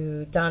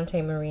to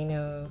Dante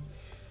Marino,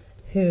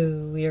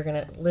 who we are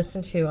going to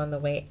listen to on the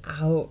way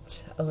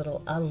out, a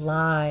little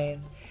alive.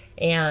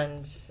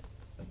 And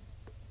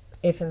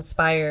if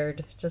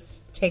inspired,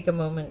 just take a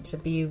moment to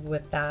be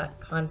with that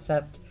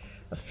concept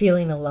of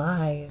feeling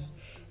alive.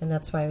 And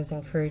that's why I was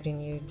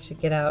encouraging you to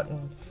get out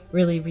and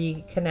really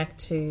reconnect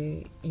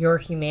to your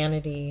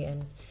humanity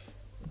and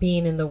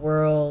being in the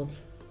world,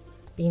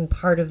 being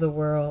part of the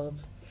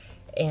world,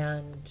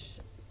 and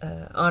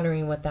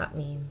honoring what that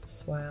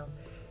means while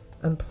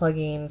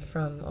unplugging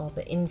from all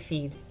the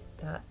infeed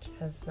that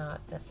has not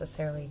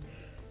necessarily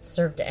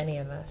served any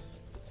of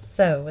us.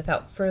 So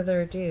without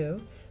further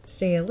ado,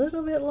 stay a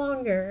little bit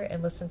longer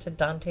and listen to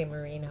Dante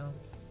Marino,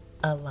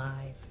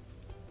 Alive.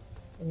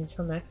 And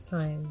until next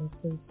time,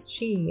 this is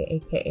she,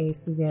 aka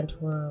Suzanne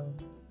Toro,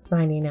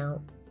 signing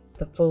out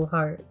with a full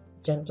heart,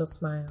 gentle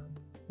smile,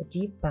 a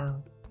deep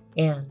bow,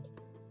 and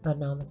a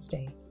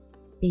namaste.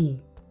 Be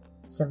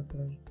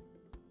simply.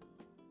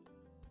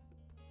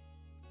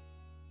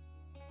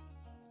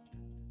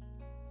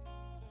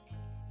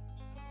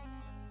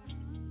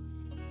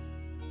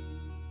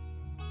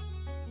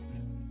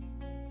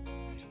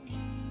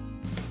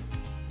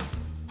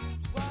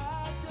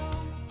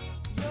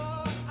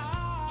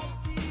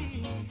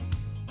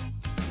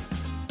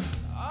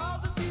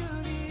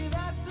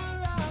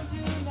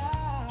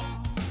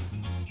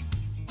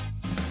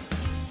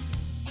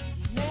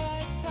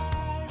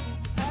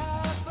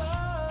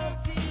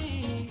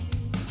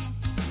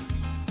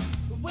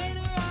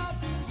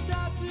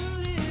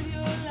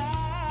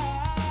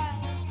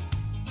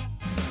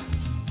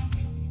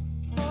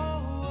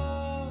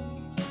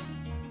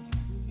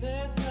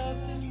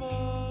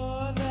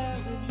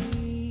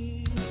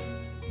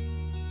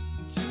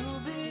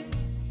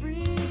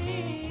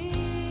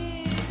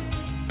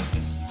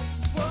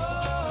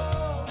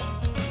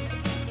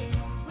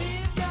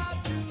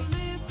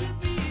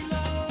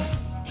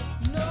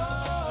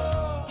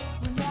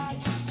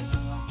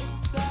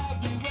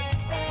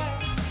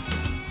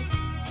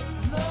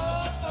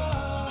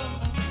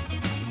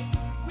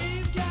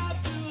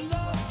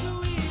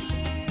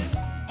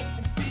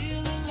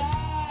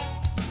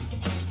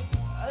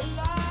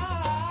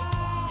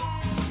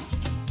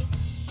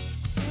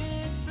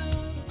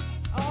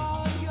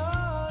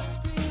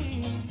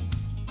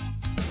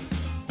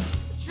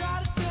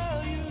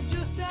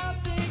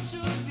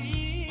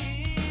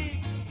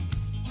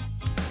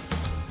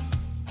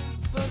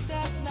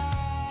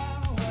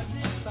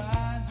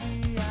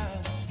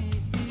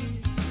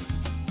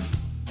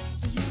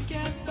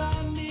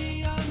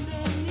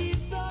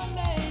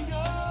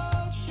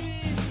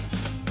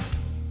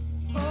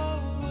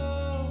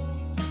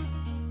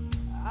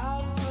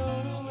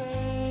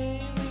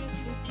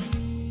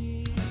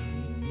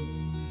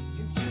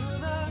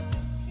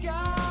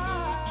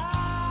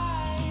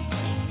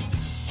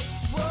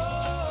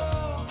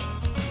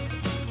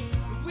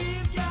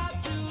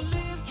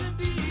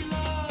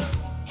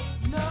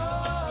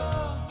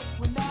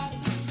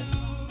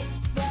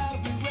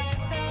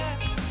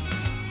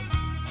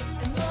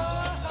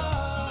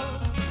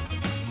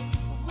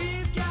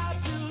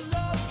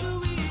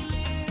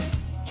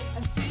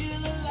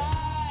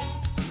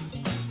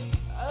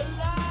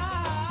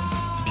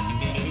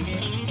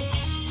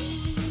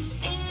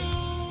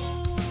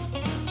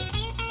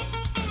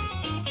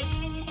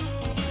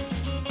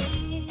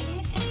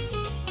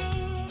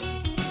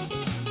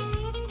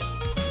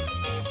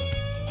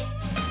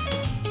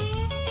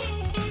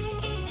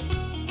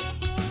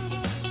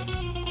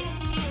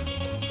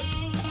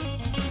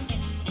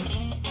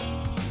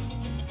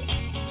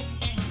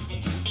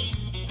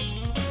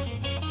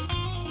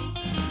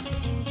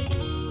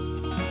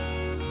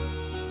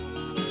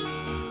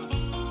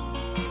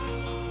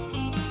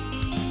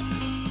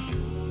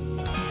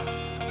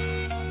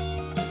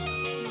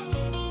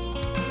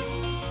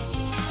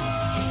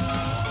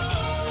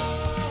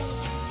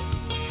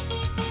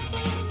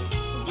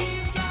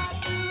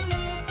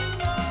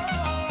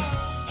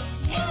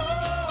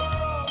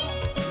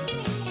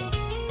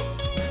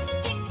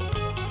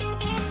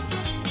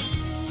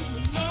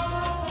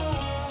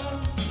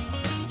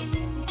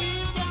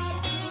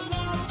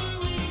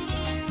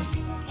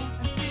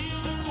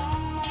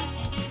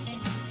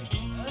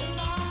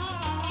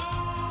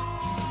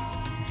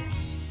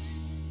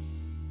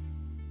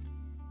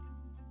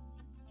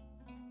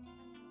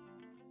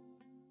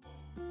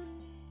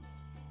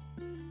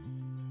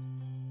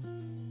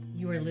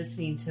 You are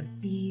listening to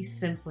Be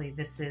Simply.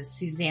 This is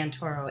Suzanne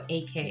Toro,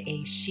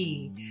 aka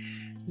She.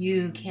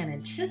 You can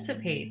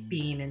anticipate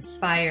being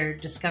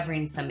inspired,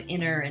 discovering some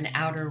inner and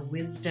outer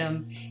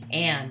wisdom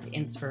and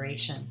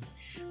inspiration.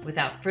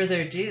 Without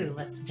further ado,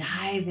 let's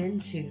dive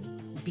into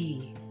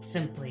Be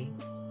Simply.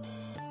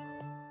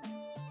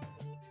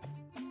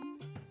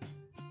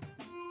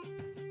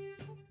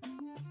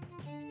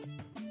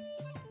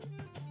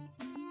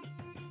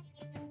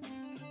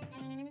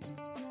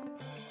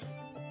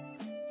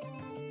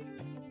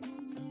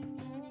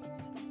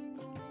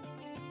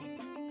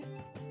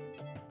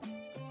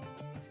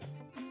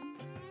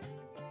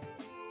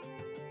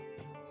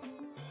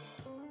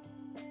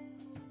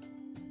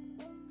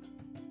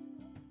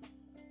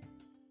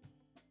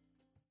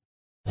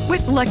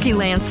 With Lucky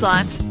Land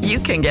Slots, you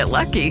can get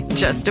lucky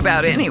just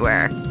about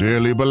anywhere.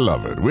 Dearly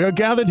beloved, we are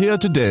gathered here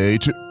today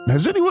to...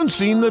 Has anyone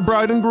seen the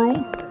bride and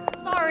groom?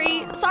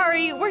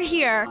 Sorry, we're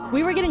here.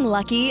 We were getting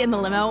lucky in the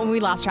limo and we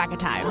lost track of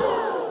time.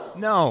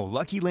 No,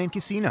 Lucky Land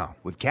Casino,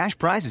 with cash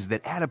prizes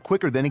that add up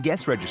quicker than a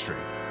guest registry.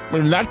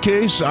 In that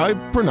case, I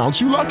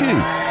pronounce you lucky.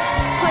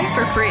 Play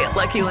for free at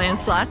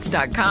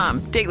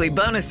LuckyLandSlots.com. Daily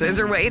bonuses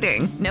are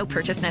waiting. No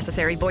purchase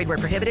necessary. Void where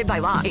prohibited by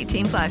law.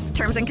 18+.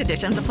 Terms and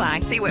conditions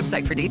apply. See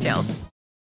website for details.